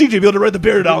 Will CJ be able to ride the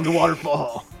bear down the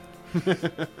waterfall?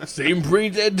 Same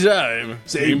Brain Dead time.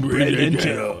 Same Brain Dead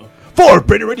channel. For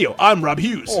Brain Radio, I'm Rob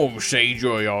Hughes. Oh, say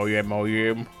joy, oh yeah, oh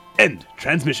yeah. End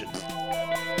transmission.